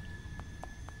 Wait.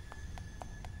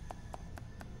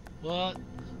 What?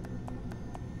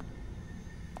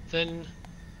 Then...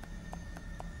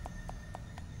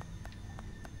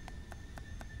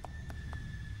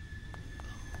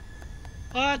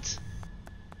 What?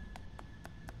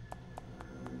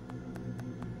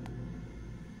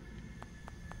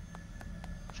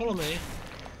 Follow me.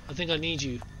 I think I need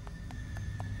you.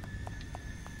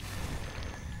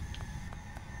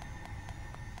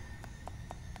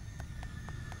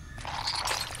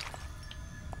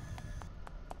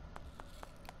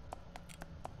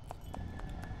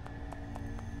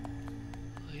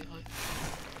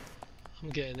 I'm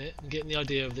getting it. I'm getting the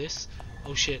idea of this.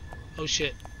 Oh shit. Oh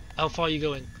shit. How far are you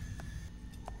going?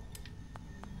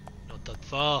 Not that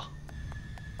far.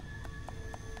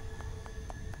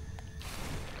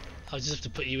 I just have to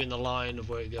put you in the line of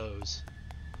where it goes.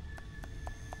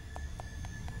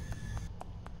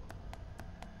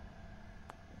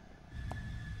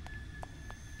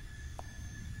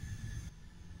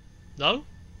 No?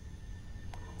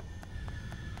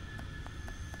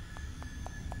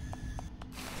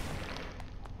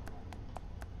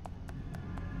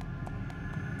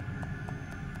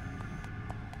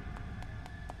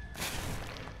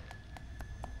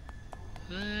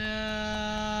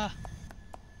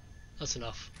 That's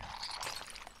enough.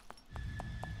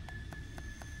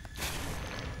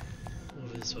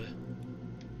 Over this way.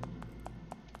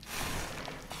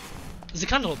 There's a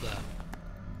candle up there.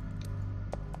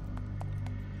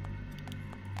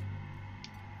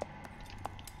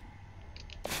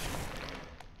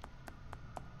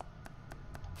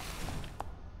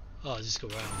 Oh, I'll just go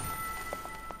around.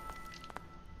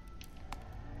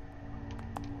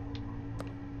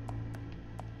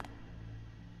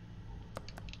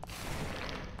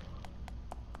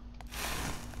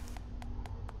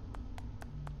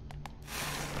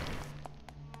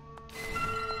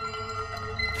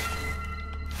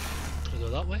 Can I go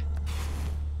that way?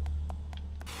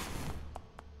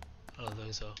 I don't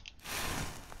think so.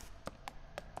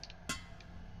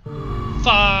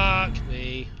 Fuck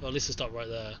me! Well, at least I start right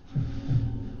there.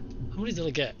 How many did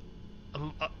I get?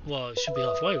 Well, it should be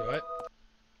halfway, right?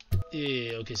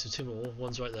 Yeah, okay, so 2 more.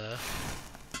 One's right there.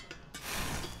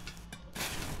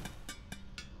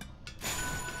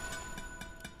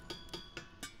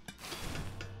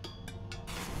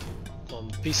 Come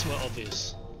on, be somewhat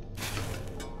obvious.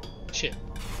 Shit.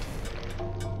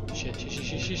 Shit, shit, shit,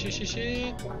 shit, shit, shit, shit,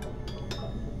 shit.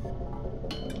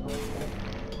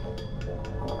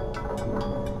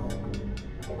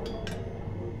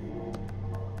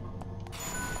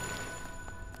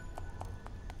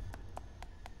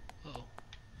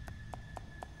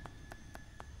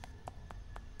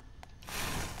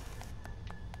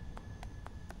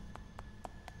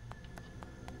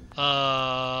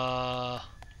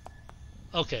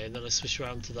 Okay, and then I switch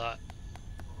around to that.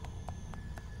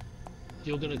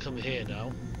 You're gonna come here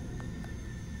now.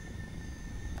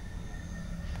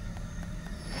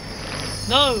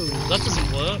 No, that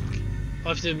doesn't work. I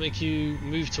have to make you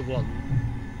move to 1.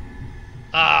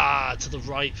 Ah, to the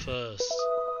right first.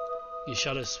 Your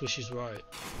shadow swishes right.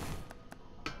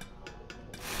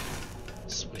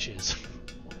 Swishes.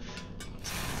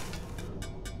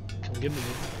 Come give me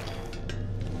one.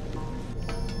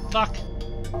 Fuck!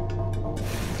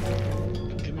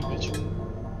 Give me, bitch.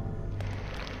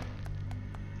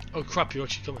 Oh crap, you're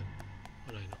actually coming.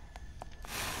 Oh no, you're not.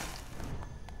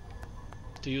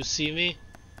 Do you see me?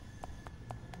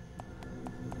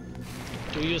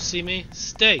 Do you see me?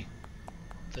 Stay!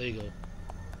 There you go.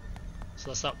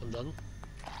 So that's that one done.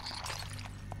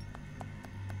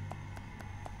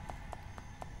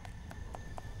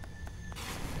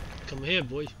 Come here,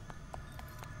 boy.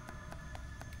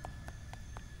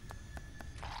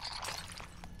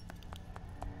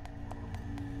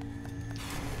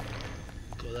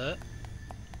 Go there.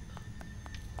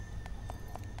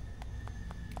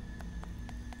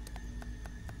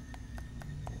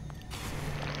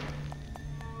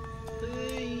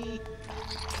 Hey.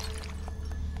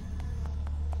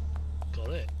 Got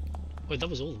it. Wait, that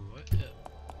was all of them, right? Yeah.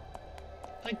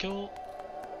 Thank you.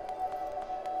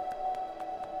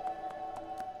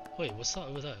 Wait, what's that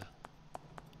over there?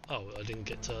 Oh, I didn't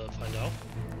get to find out.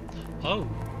 Oh.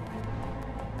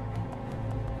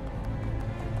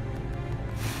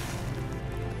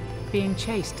 Being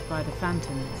chased by the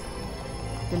phantoms,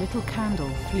 the little candle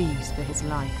flees for his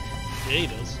life. Yeah, he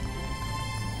does.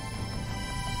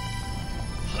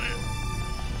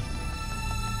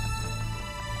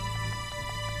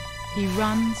 He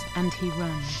runs and he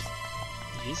runs.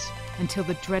 Yes. Until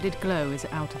the dreaded glow is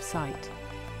out of sight,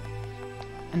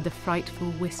 and the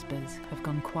frightful whispers have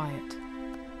gone quiet.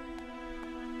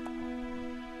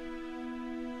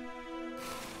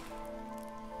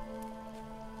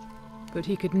 But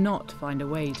he could not find a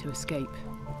way to escape.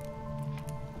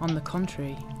 On the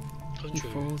contrary, he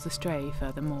falls astray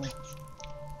furthermore.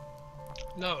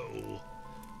 No.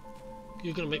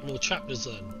 You're gonna make more chapters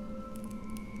then.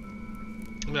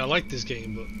 I mean, I like this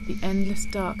game, but the endless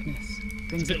darkness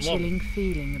brings a chilling long.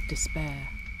 feeling of despair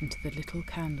into the little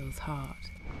candle's heart.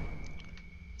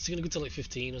 Is he gonna go to like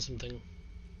 15 or something?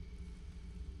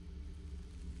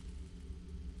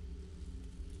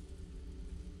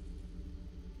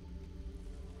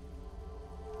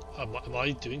 Am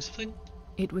I doing something?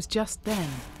 It was just then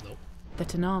Nope.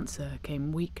 that an answer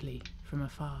came weakly from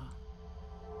afar.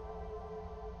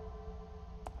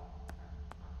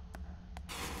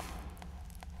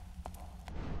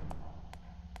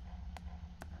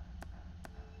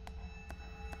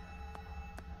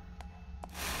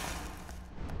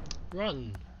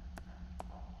 Run!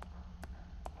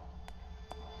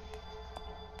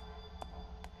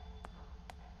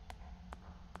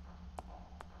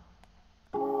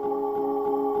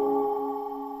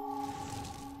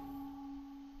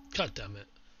 God damn it.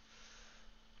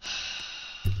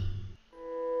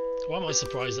 Why am I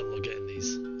surprised that I'm not getting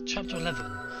these? Chapter 11.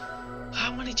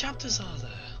 How many chapters are there?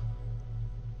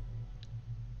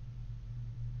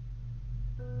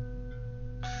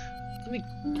 Let me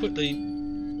quickly,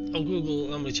 I'll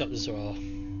Google how many chapters there are.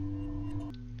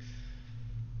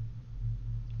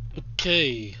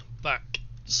 Okay, back.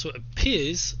 So it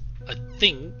appears, I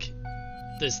think,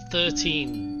 there's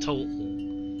 13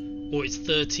 total. Or it's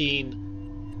 13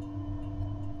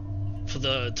 for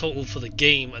the total for the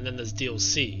game, and then there's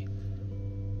DLC.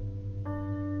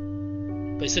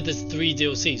 But it said there's 3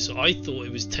 DLC, so I thought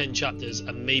it was 10 chapters,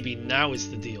 and maybe now it's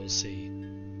the DLC.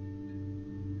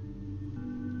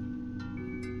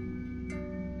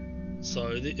 So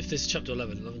if this is chapter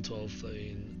 11, 11, 12,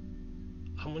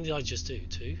 13... How many did I just do?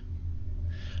 2?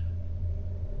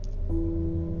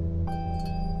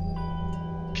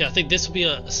 Okay, I think this will be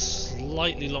a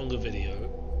slightly longer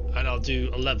video, and I'll do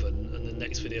 11, and the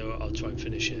next video I'll try and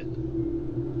finish it.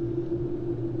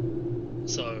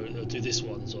 So I'll do this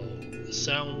one as well. The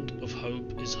sound of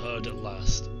hope is heard at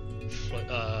last.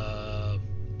 I'm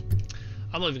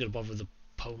not even going to bother with the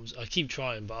poems. I keep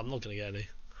trying, but I'm not going to get any.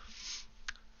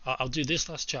 I'll do this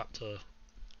last chapter.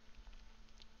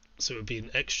 So it would be an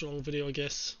extra long video, I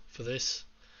guess, for this.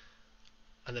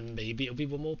 And then maybe it'll be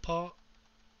one more part.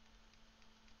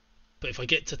 But if I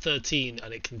get to 13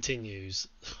 and it continues,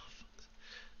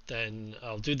 then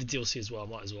I'll do the DLC as well,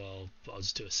 might as well, but I'll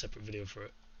just do a separate video for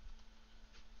it.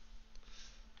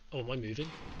 Oh, am I moving?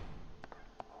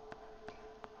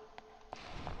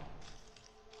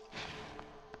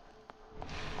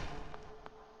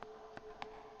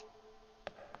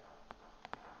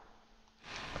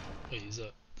 Wait, is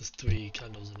that... There's 3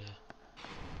 candles in here.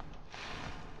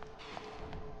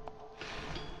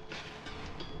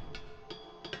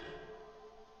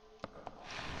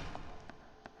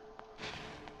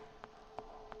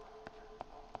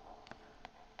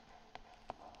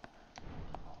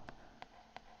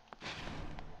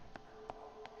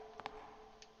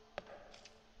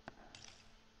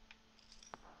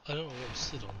 I don't know what to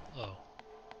sit on. Oh.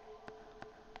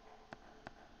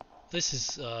 This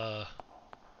is,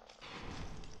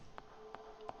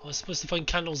 Am I supposed to find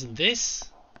candles in this?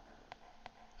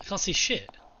 I can't see shit.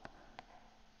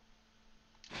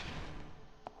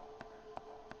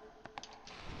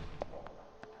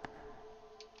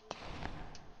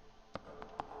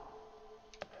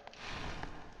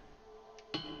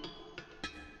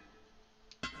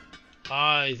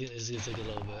 I think this is going to take a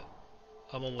little bit.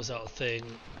 I'm almost out of thing.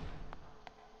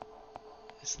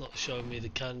 It's not showing me the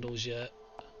candles yet.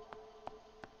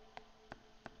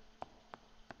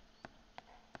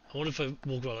 I wonder if I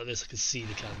walk around like this I can see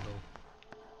the candle.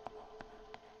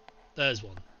 There's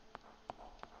one.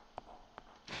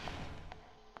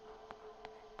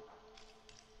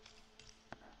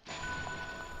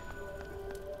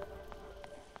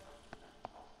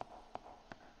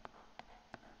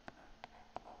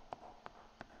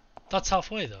 That's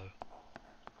halfway though.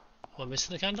 Am I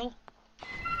missing a candle?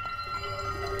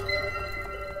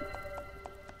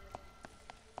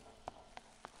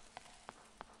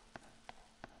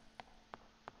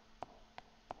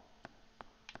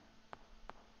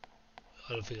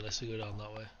 I don't think unless we go down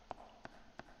that way.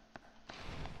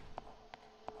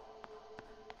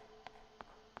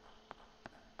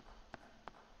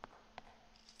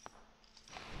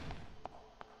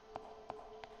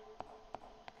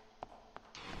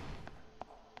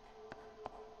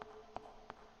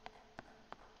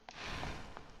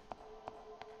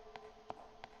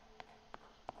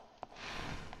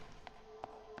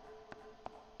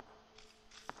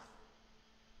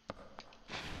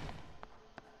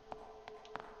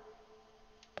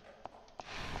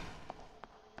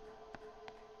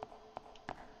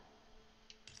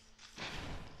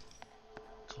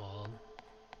 Come on.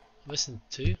 I'm missing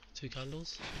two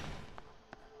candles.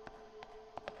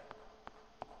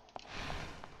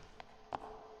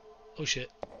 Oh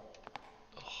shit.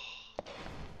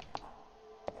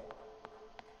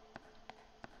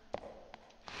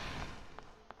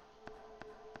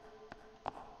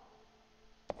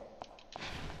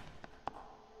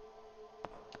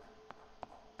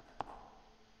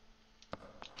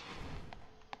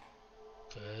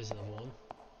 Okay, there's another one.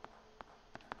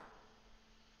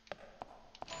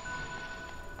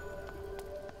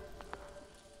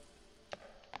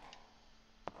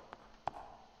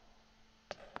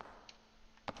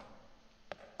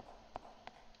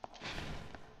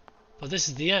 But this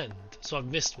is the end, so I've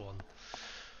missed one.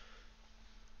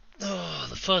 Oh,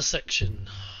 the first section.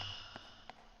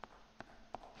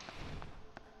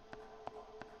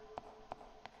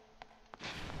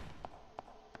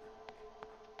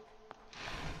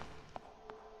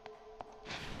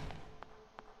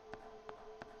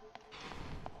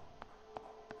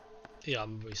 Yeah,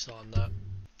 I'm restarting that.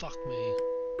 Fuck me.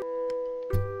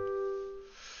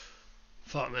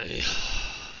 Fuck me.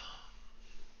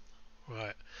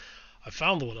 Right. I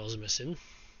found the one I was missing.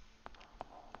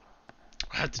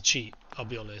 I had to cheat, I'll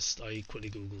be honest. I quickly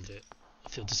googled it. I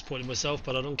feel disappointed in myself,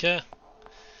 but I don't care.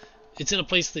 It's in a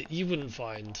place that you wouldn't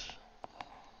find.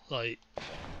 Like,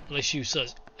 unless you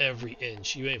search every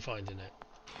inch, you ain't finding it.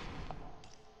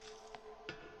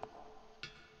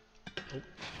 Oh,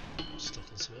 stuck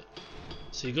on something.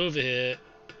 So you go over here.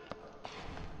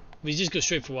 You just go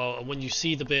straight for a while, and when you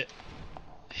see the bit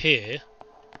here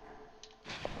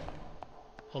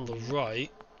on the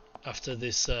right, after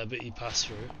this bit you pass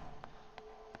through,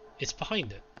 it's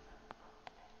behind it.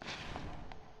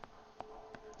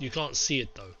 You can't see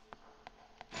it though.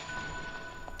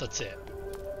 That's it.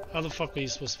 How the fuck are you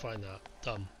supposed to find that?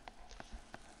 Dumb.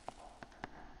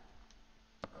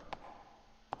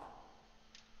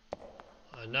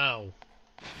 And now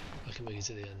I can make it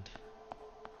to the end.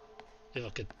 If I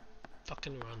could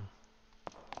fucking run.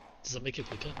 Does that make it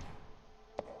quicker?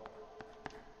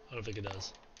 I don't think it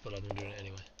does, but I'm doing it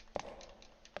anyway.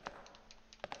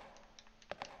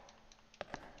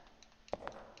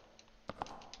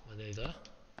 Am I nearly there?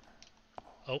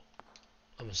 Oh,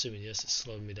 I'm assuming yes, it's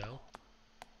slowing me down.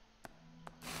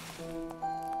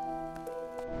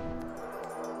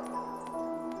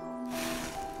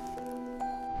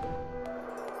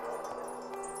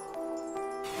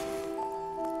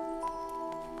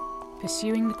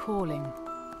 Pursuing the calling,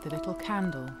 the little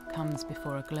candle comes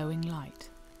before a glowing light.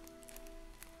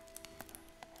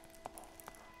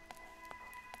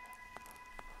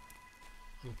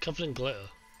 I'm covered in glitter.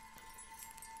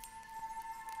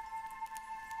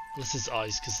 This is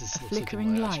eyes, because this A looks like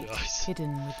flickering my light actual eyes.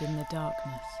 hidden within the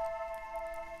darkness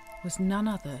was none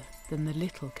other than the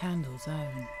little candle's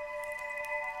own.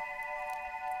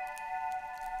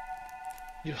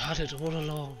 You had it all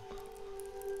along.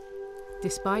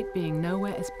 Despite being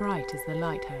nowhere as bright as the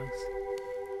lighthouse,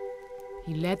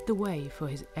 he led the way for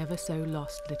his ever so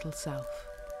lost little self.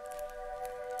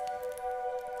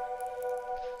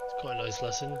 It's quite a nice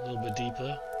lesson, a little bit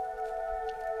deeper.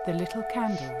 The little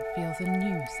candle feels a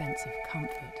new sense of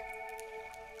comfort.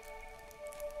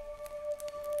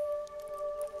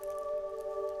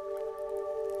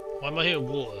 Why am I hearing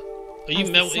water? Are you As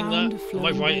the melting sound that? of Am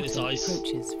I flowing right in its water ice?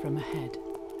 approaches from ahead.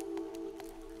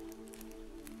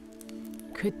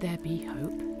 Could there be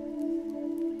hope?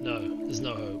 No, there's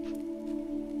no hope.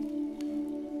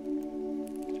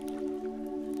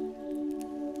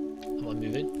 Am I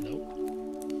moving? No.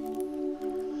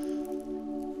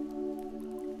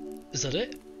 Is that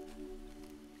it?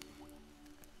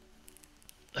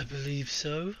 I believe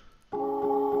so.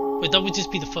 Wait, that would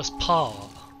just be the first part.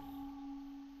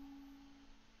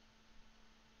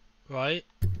 Right?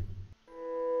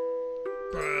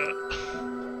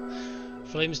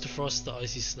 Flames defrost the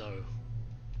icy snow.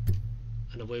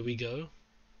 And away we go.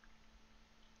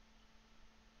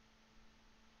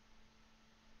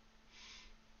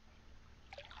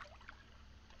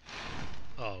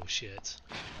 Oh shit.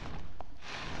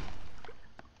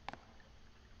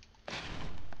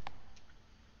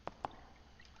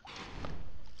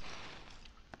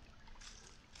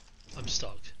 I'm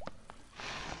stuck.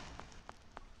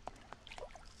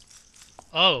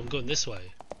 Oh, I'm going this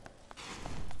way.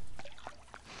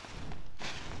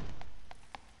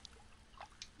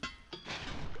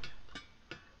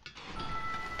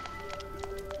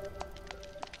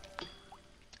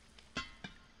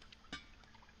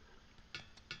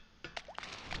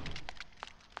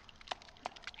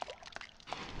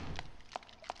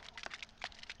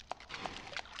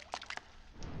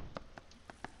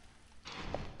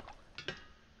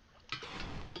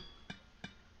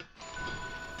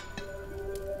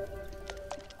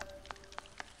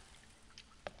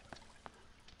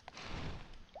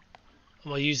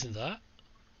 Am I using that?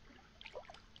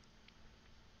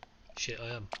 Shit, I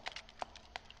am.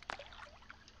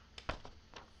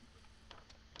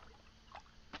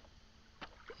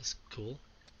 That's cool.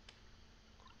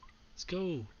 Let's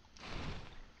go.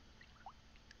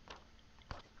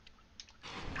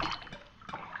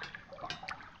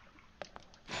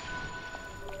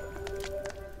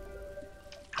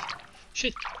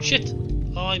 Shit, shit!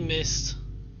 Oh, I missed.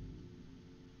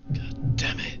 God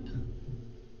damn it.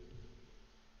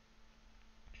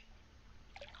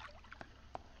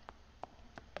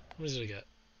 many did I get?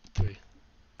 3.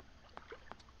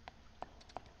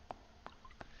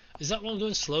 Is that one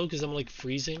going slow because I'm like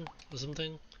freezing or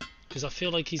something? Because I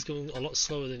feel like he's going a lot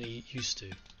slower than he used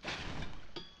to.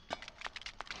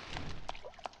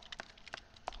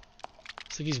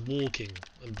 It's like he's walking,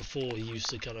 and before he used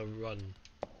to kind of run.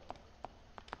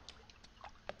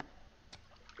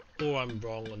 Or I'm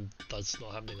wrong and that's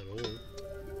not happening at all.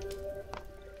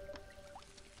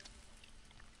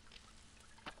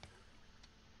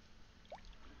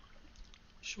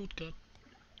 Shortcut.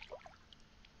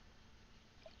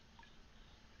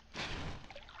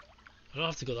 I don't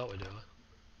have to go that way, do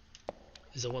I?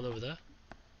 Is there one over there?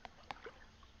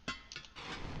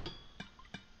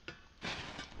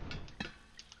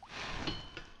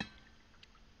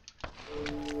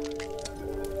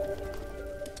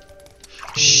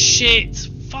 Shit!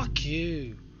 Fuck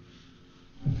you!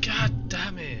 God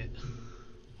damn it!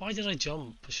 Why did I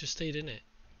jump? I should have stayed in it.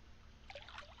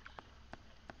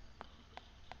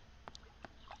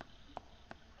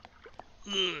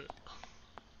 Ugh.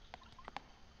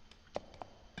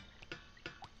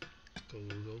 Go,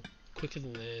 go, go. Quicker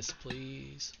than this,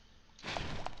 please.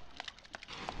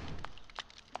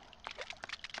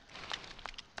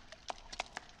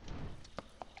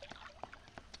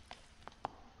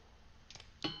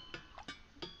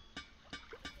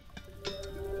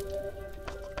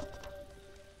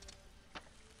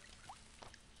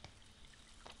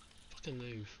 Fucking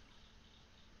move.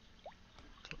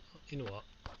 You know what?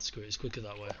 Screw it, it's quicker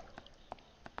that way.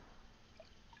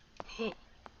 Oh!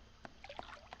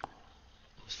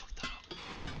 Almost fucked that up.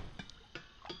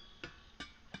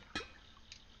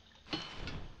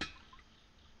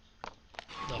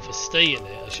 Now if I stay in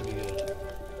it, I should be good.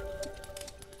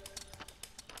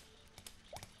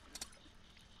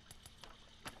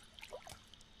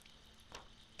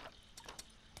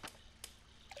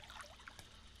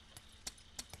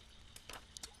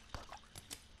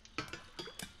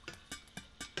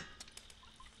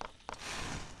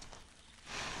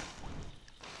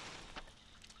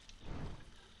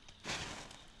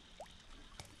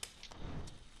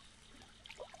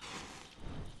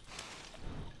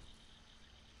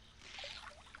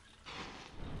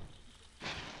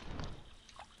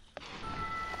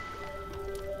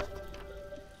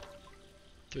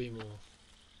 Three more.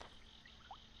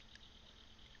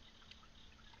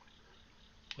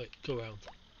 Wait, go around.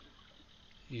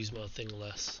 Use my thing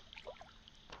less.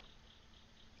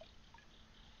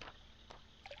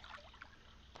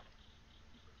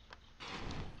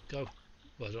 Go.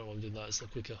 Well, I don't know why I'm doing that, it's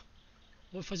not quicker.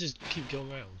 What if I just keep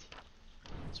going around?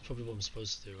 That's probably what I'm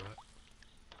supposed to do, right?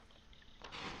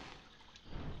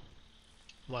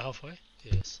 Am I halfway?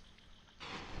 Yes.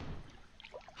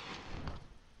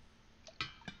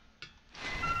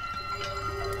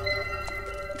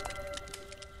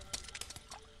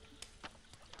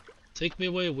 Take me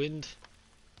away, wind.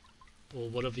 Or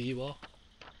whatever you are.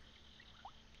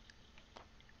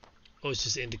 Oh, it's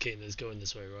just indicating it's going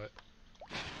this way, right?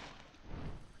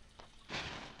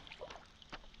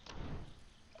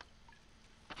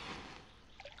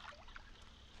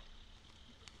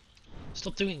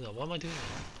 Stop doing that, why am I doing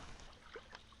that?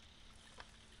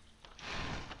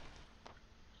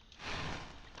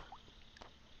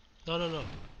 No, no, no.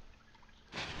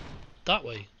 That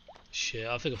way. Shit,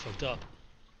 I think I fucked up.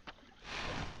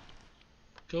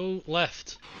 Go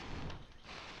left.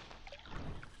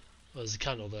 Oh, there's a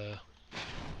candle there.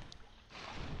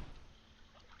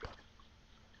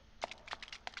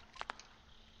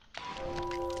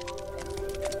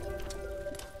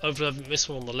 Hopefully I haven't missed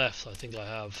one on the left, I think I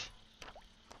have.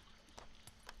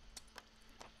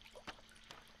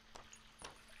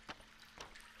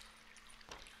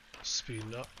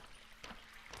 Speeding up.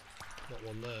 Not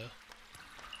one there.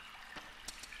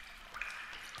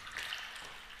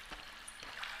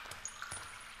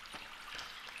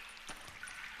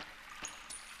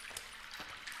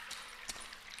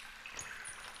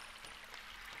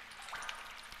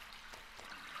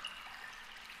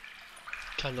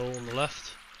 Candle on the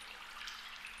left.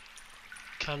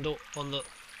 Candle on the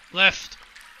left.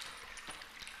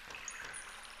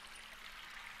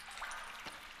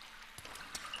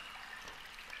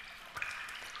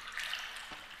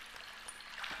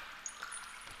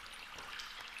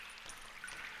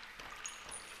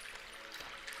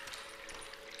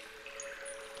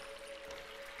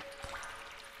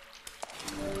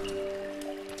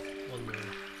 One more.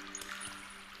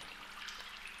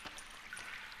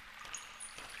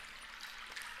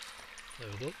 There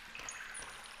we go.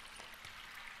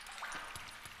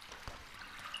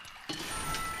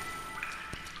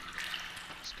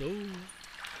 Let's go.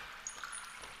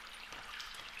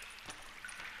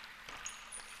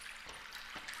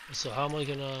 So how am I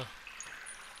gonna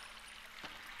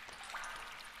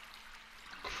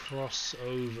cross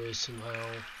over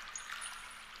somehow?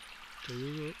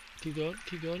 Keep going,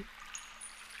 keep going.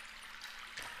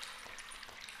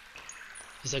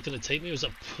 Is that gonna take me or is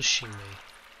that pushing me?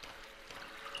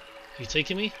 Are you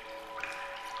taking me?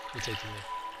 You're taking me.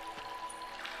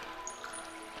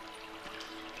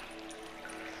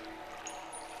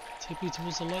 Take me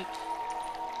towards the light.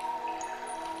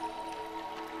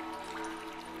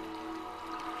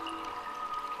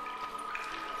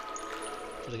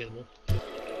 Did I get them all?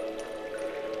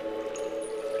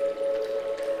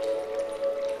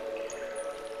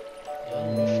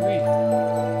 And we're free.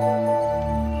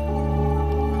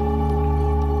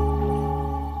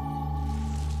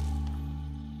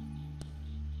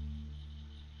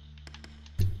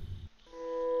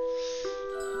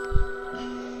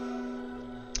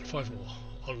 Five more.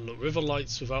 On the river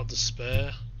lights without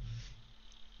despair.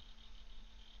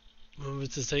 Remember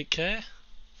to take care?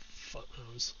 Fuck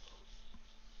knows.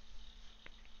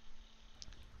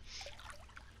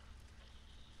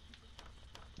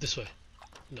 This way.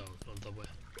 No, not that way.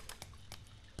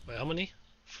 Wait, how many?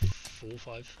 4,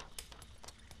 5.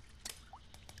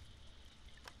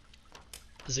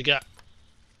 There's a gap.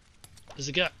 There's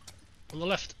a gap. On the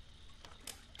left.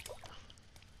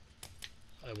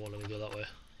 I won't let me go that way.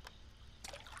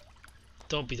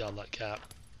 Don't be down that gap.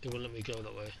 It won't let me go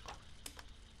that way.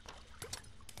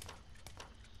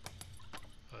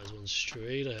 There's one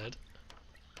straight ahead.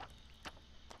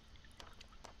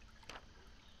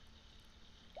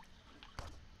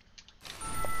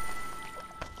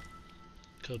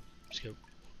 Good. Let's go.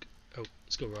 Oh,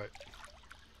 let's go right.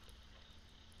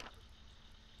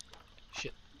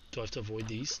 Shit. Do I have to avoid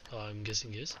these? I'm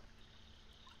guessing yes.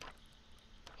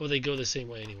 Oh, they go the same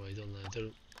way anyway, don't they? They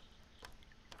don't...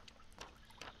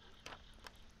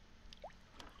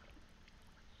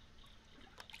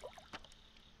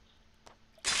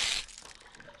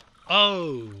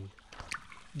 Oh!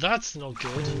 That's not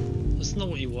good. That's not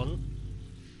what you want.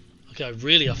 Okay, I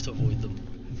really have to avoid them.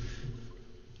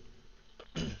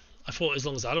 I thought as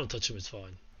long as I don't touch them, it's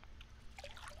fine.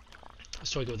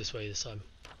 Let's try to go this way this time.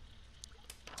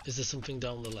 Is there something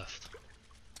down the left?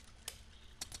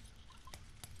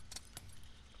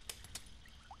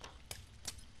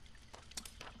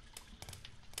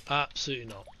 Absolutely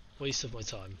not. Waste of my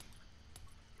time.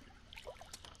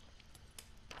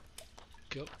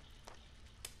 Go.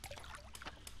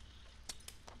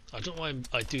 I don't know why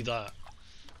I do that.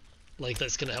 Like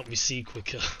that's gonna help me see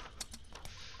quicker.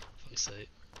 Fuck's sake.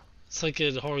 It's like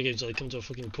in horror games, I come to a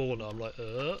fucking corner, I'm like,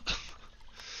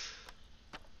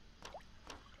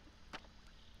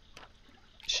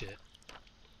 Shit.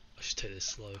 I should take this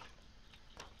slow.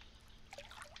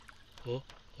 Oh,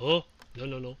 oh, no,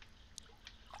 no, no.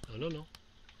 No, no, no.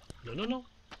 No, no, no.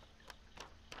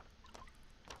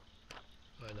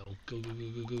 Right now, go, go,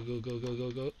 go, go, go, go, go, go,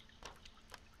 go, go.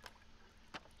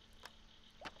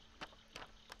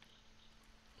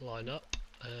 Line up,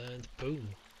 and boom.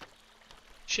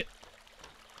 Shit.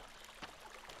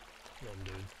 What I'm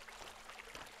doing.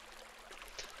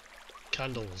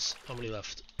 Candles. How many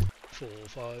left? 4,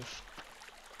 5.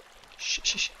 Shit,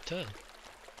 shit, shit. Turn.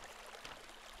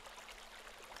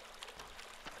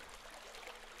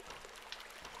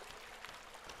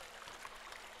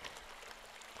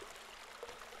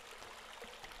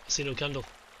 I see no candle.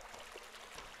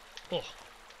 Oh.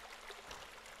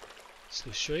 Let's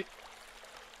go straight.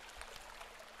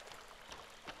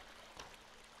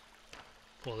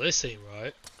 Well, this ain't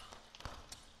right.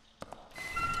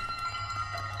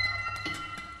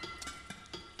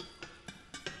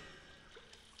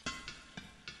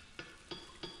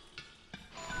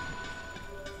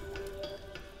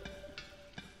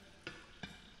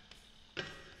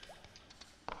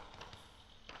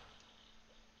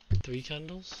 Three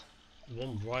candles?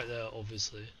 One right there,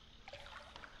 obviously.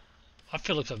 I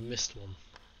feel like I've missed one.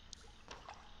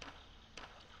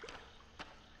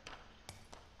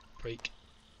 Break.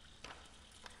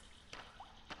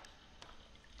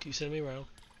 Keep sending me around.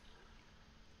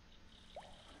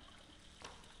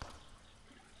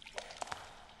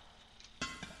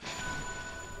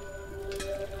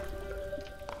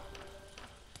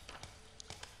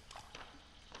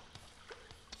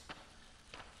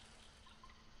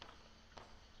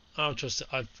 I don't trust it.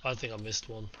 I think I missed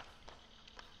one.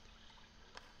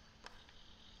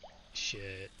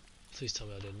 Shit. Please tell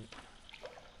me I didn't.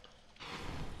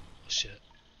 Oh shit.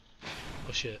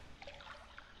 Oh shit.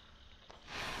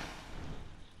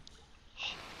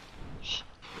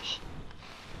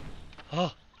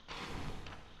 Ah!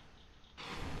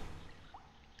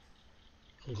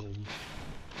 I'm golden.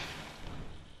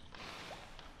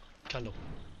 Candle.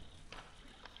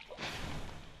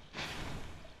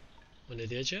 We're near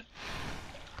the edge yet?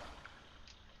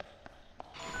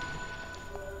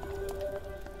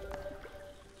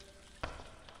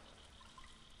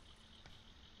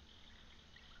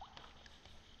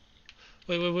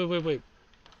 Wait.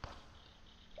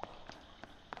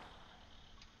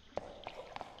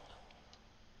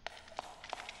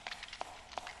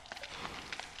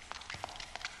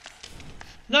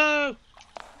 No!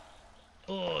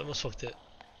 Oh, I almost fucked it.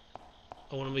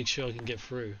 I want to make sure I can get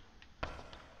through.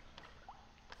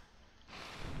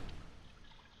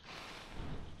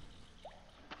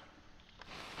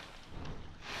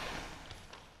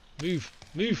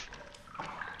 Move!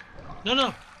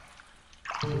 No!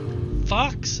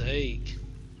 Fuck's sake!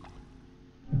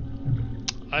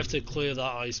 I have to clear that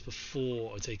ice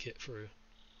before I take it through.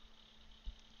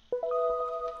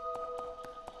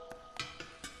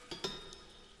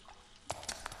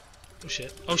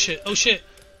 Oh shit!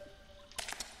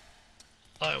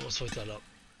 I almost fucked that up.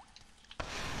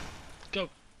 Go!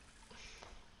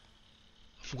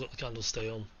 I forgot the candles stay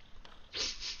on.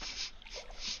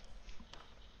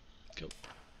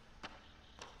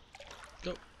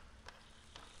 Go.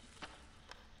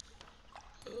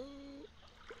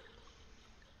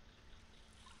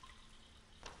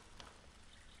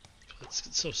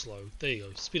 It's so slow. There you go.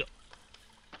 Speed up.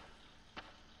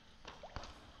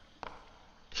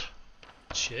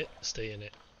 Shit. Stay in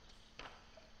it.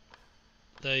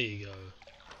 There you go.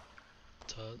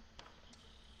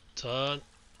 Turn.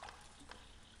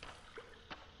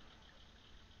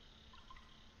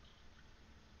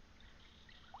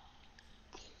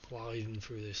 Gliding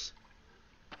through this.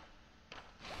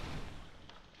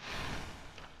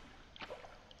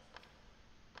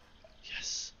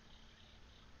 Yes.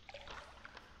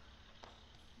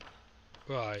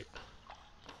 Right.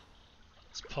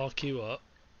 Let's park you up.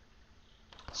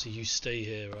 So you stay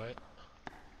here, right?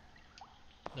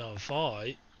 Now if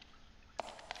I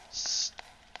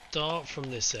start from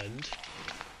this end.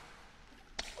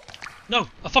 No!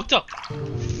 I fucked up!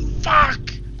 Fuck!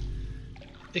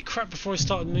 It cracked before I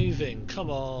started moving. Come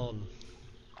on.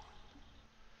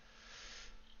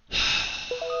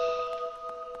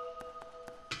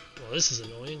 Well, this is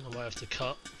annoying. I might have to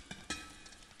cut.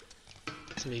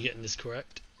 It's me getting this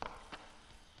correct.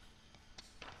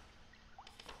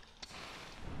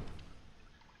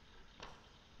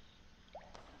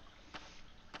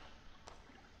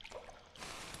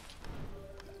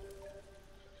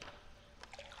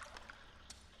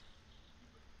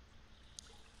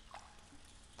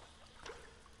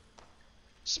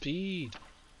 Speed.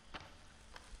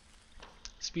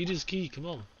 Speed is key, come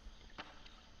on.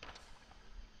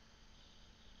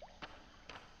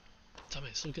 Damn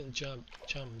it, still getting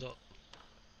jammed up.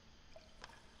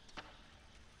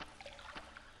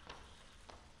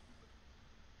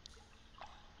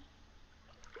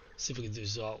 See if we can do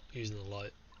this without using the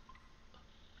light.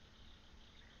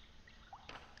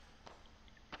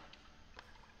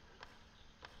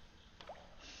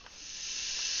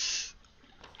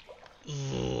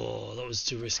 Oh, that was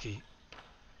too risky.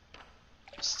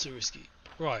 It's too risky.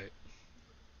 Right.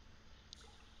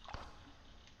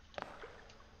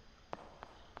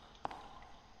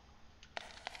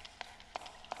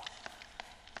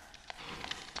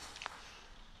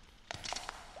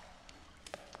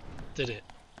 Did it.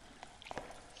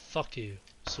 Fuck you,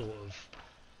 sort of.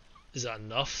 Is that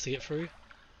enough to get through?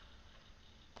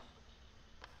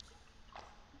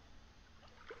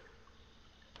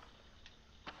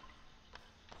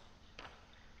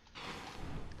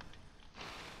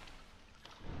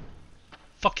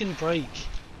 Fucking break.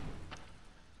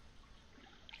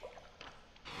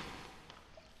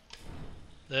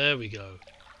 There we go.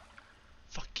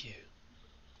 Fuck you.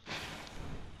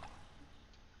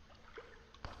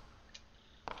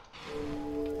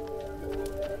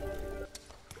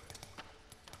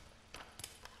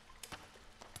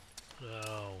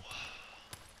 No.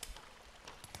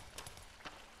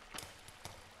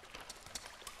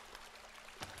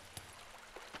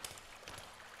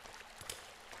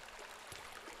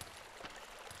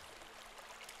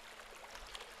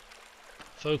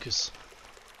 Focus.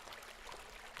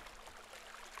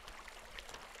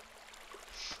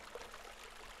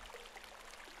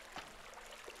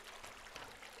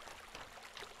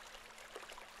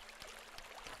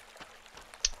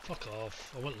 Fuck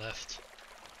off. I went left.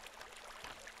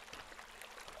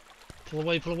 Pull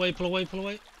away, pull away, pull away, pull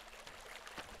away.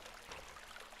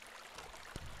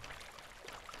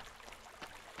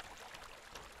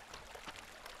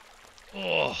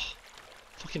 Oh,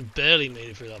 fucking barely made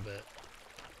it through that bit.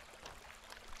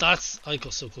 I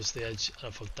got so close to the edge and I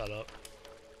fucked that up.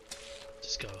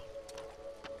 Just go.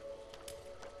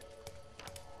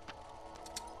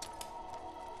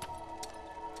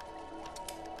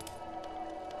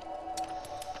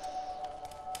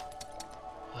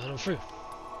 And I'm through.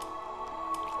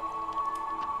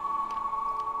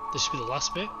 This should be the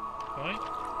last bit, right?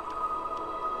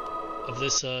 Of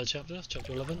this chapter,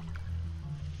 chapter 11.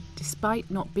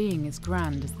 Despite not being as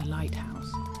grand as the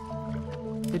lighthouse,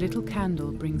 the little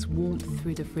candle brings warmth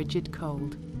through the frigid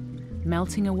cold,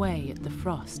 melting away at the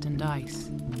frost and ice.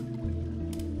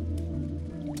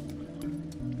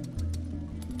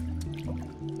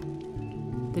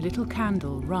 The little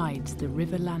candle rides the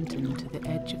river lantern to the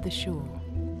edge of the shore.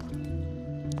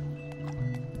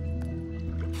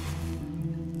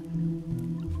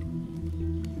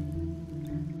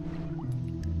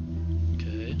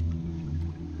 Okay.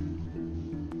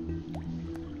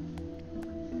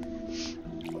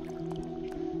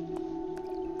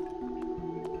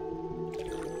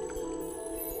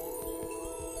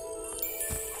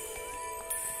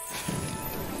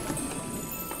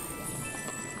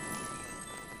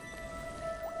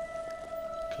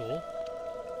 Cool.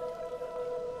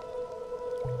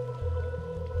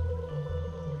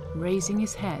 Raising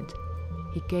his head,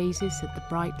 he gazes at the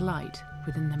bright light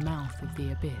within the mouth of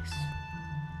the abyss.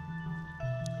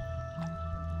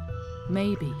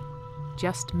 Maybe,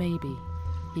 just maybe,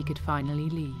 he could finally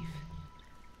leave.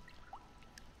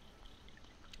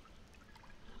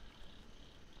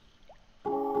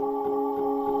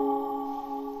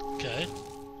 Okay.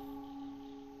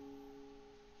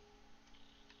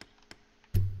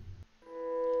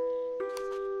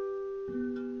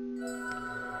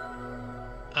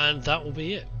 And that will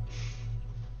be it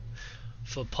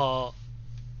for part...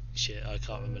 Shit, I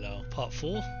can't remember now. Part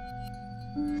 4?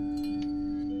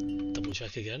 Double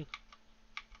check again.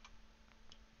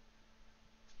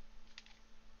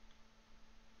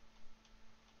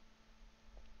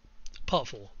 Part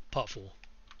 4. Part 4.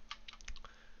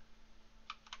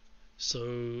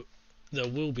 So there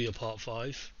will be a part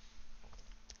 5.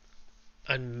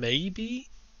 And maybe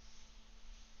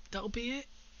that'll be it.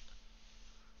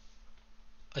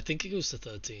 I think it goes to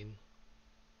 13.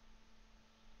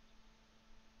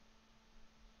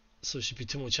 So it should be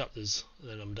 2 more chapters and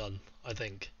then I'm done, I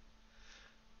think.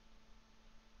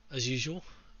 As usual,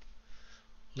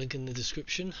 link in the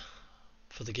description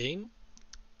for the game.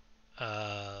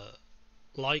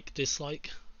 Like,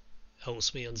 dislike,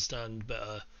 helps me understand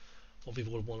better what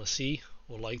people would want to see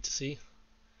or like to see.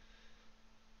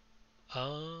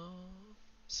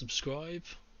 Subscribe,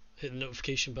 hit the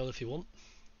notification bell if you want.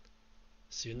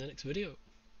 See you in the next video.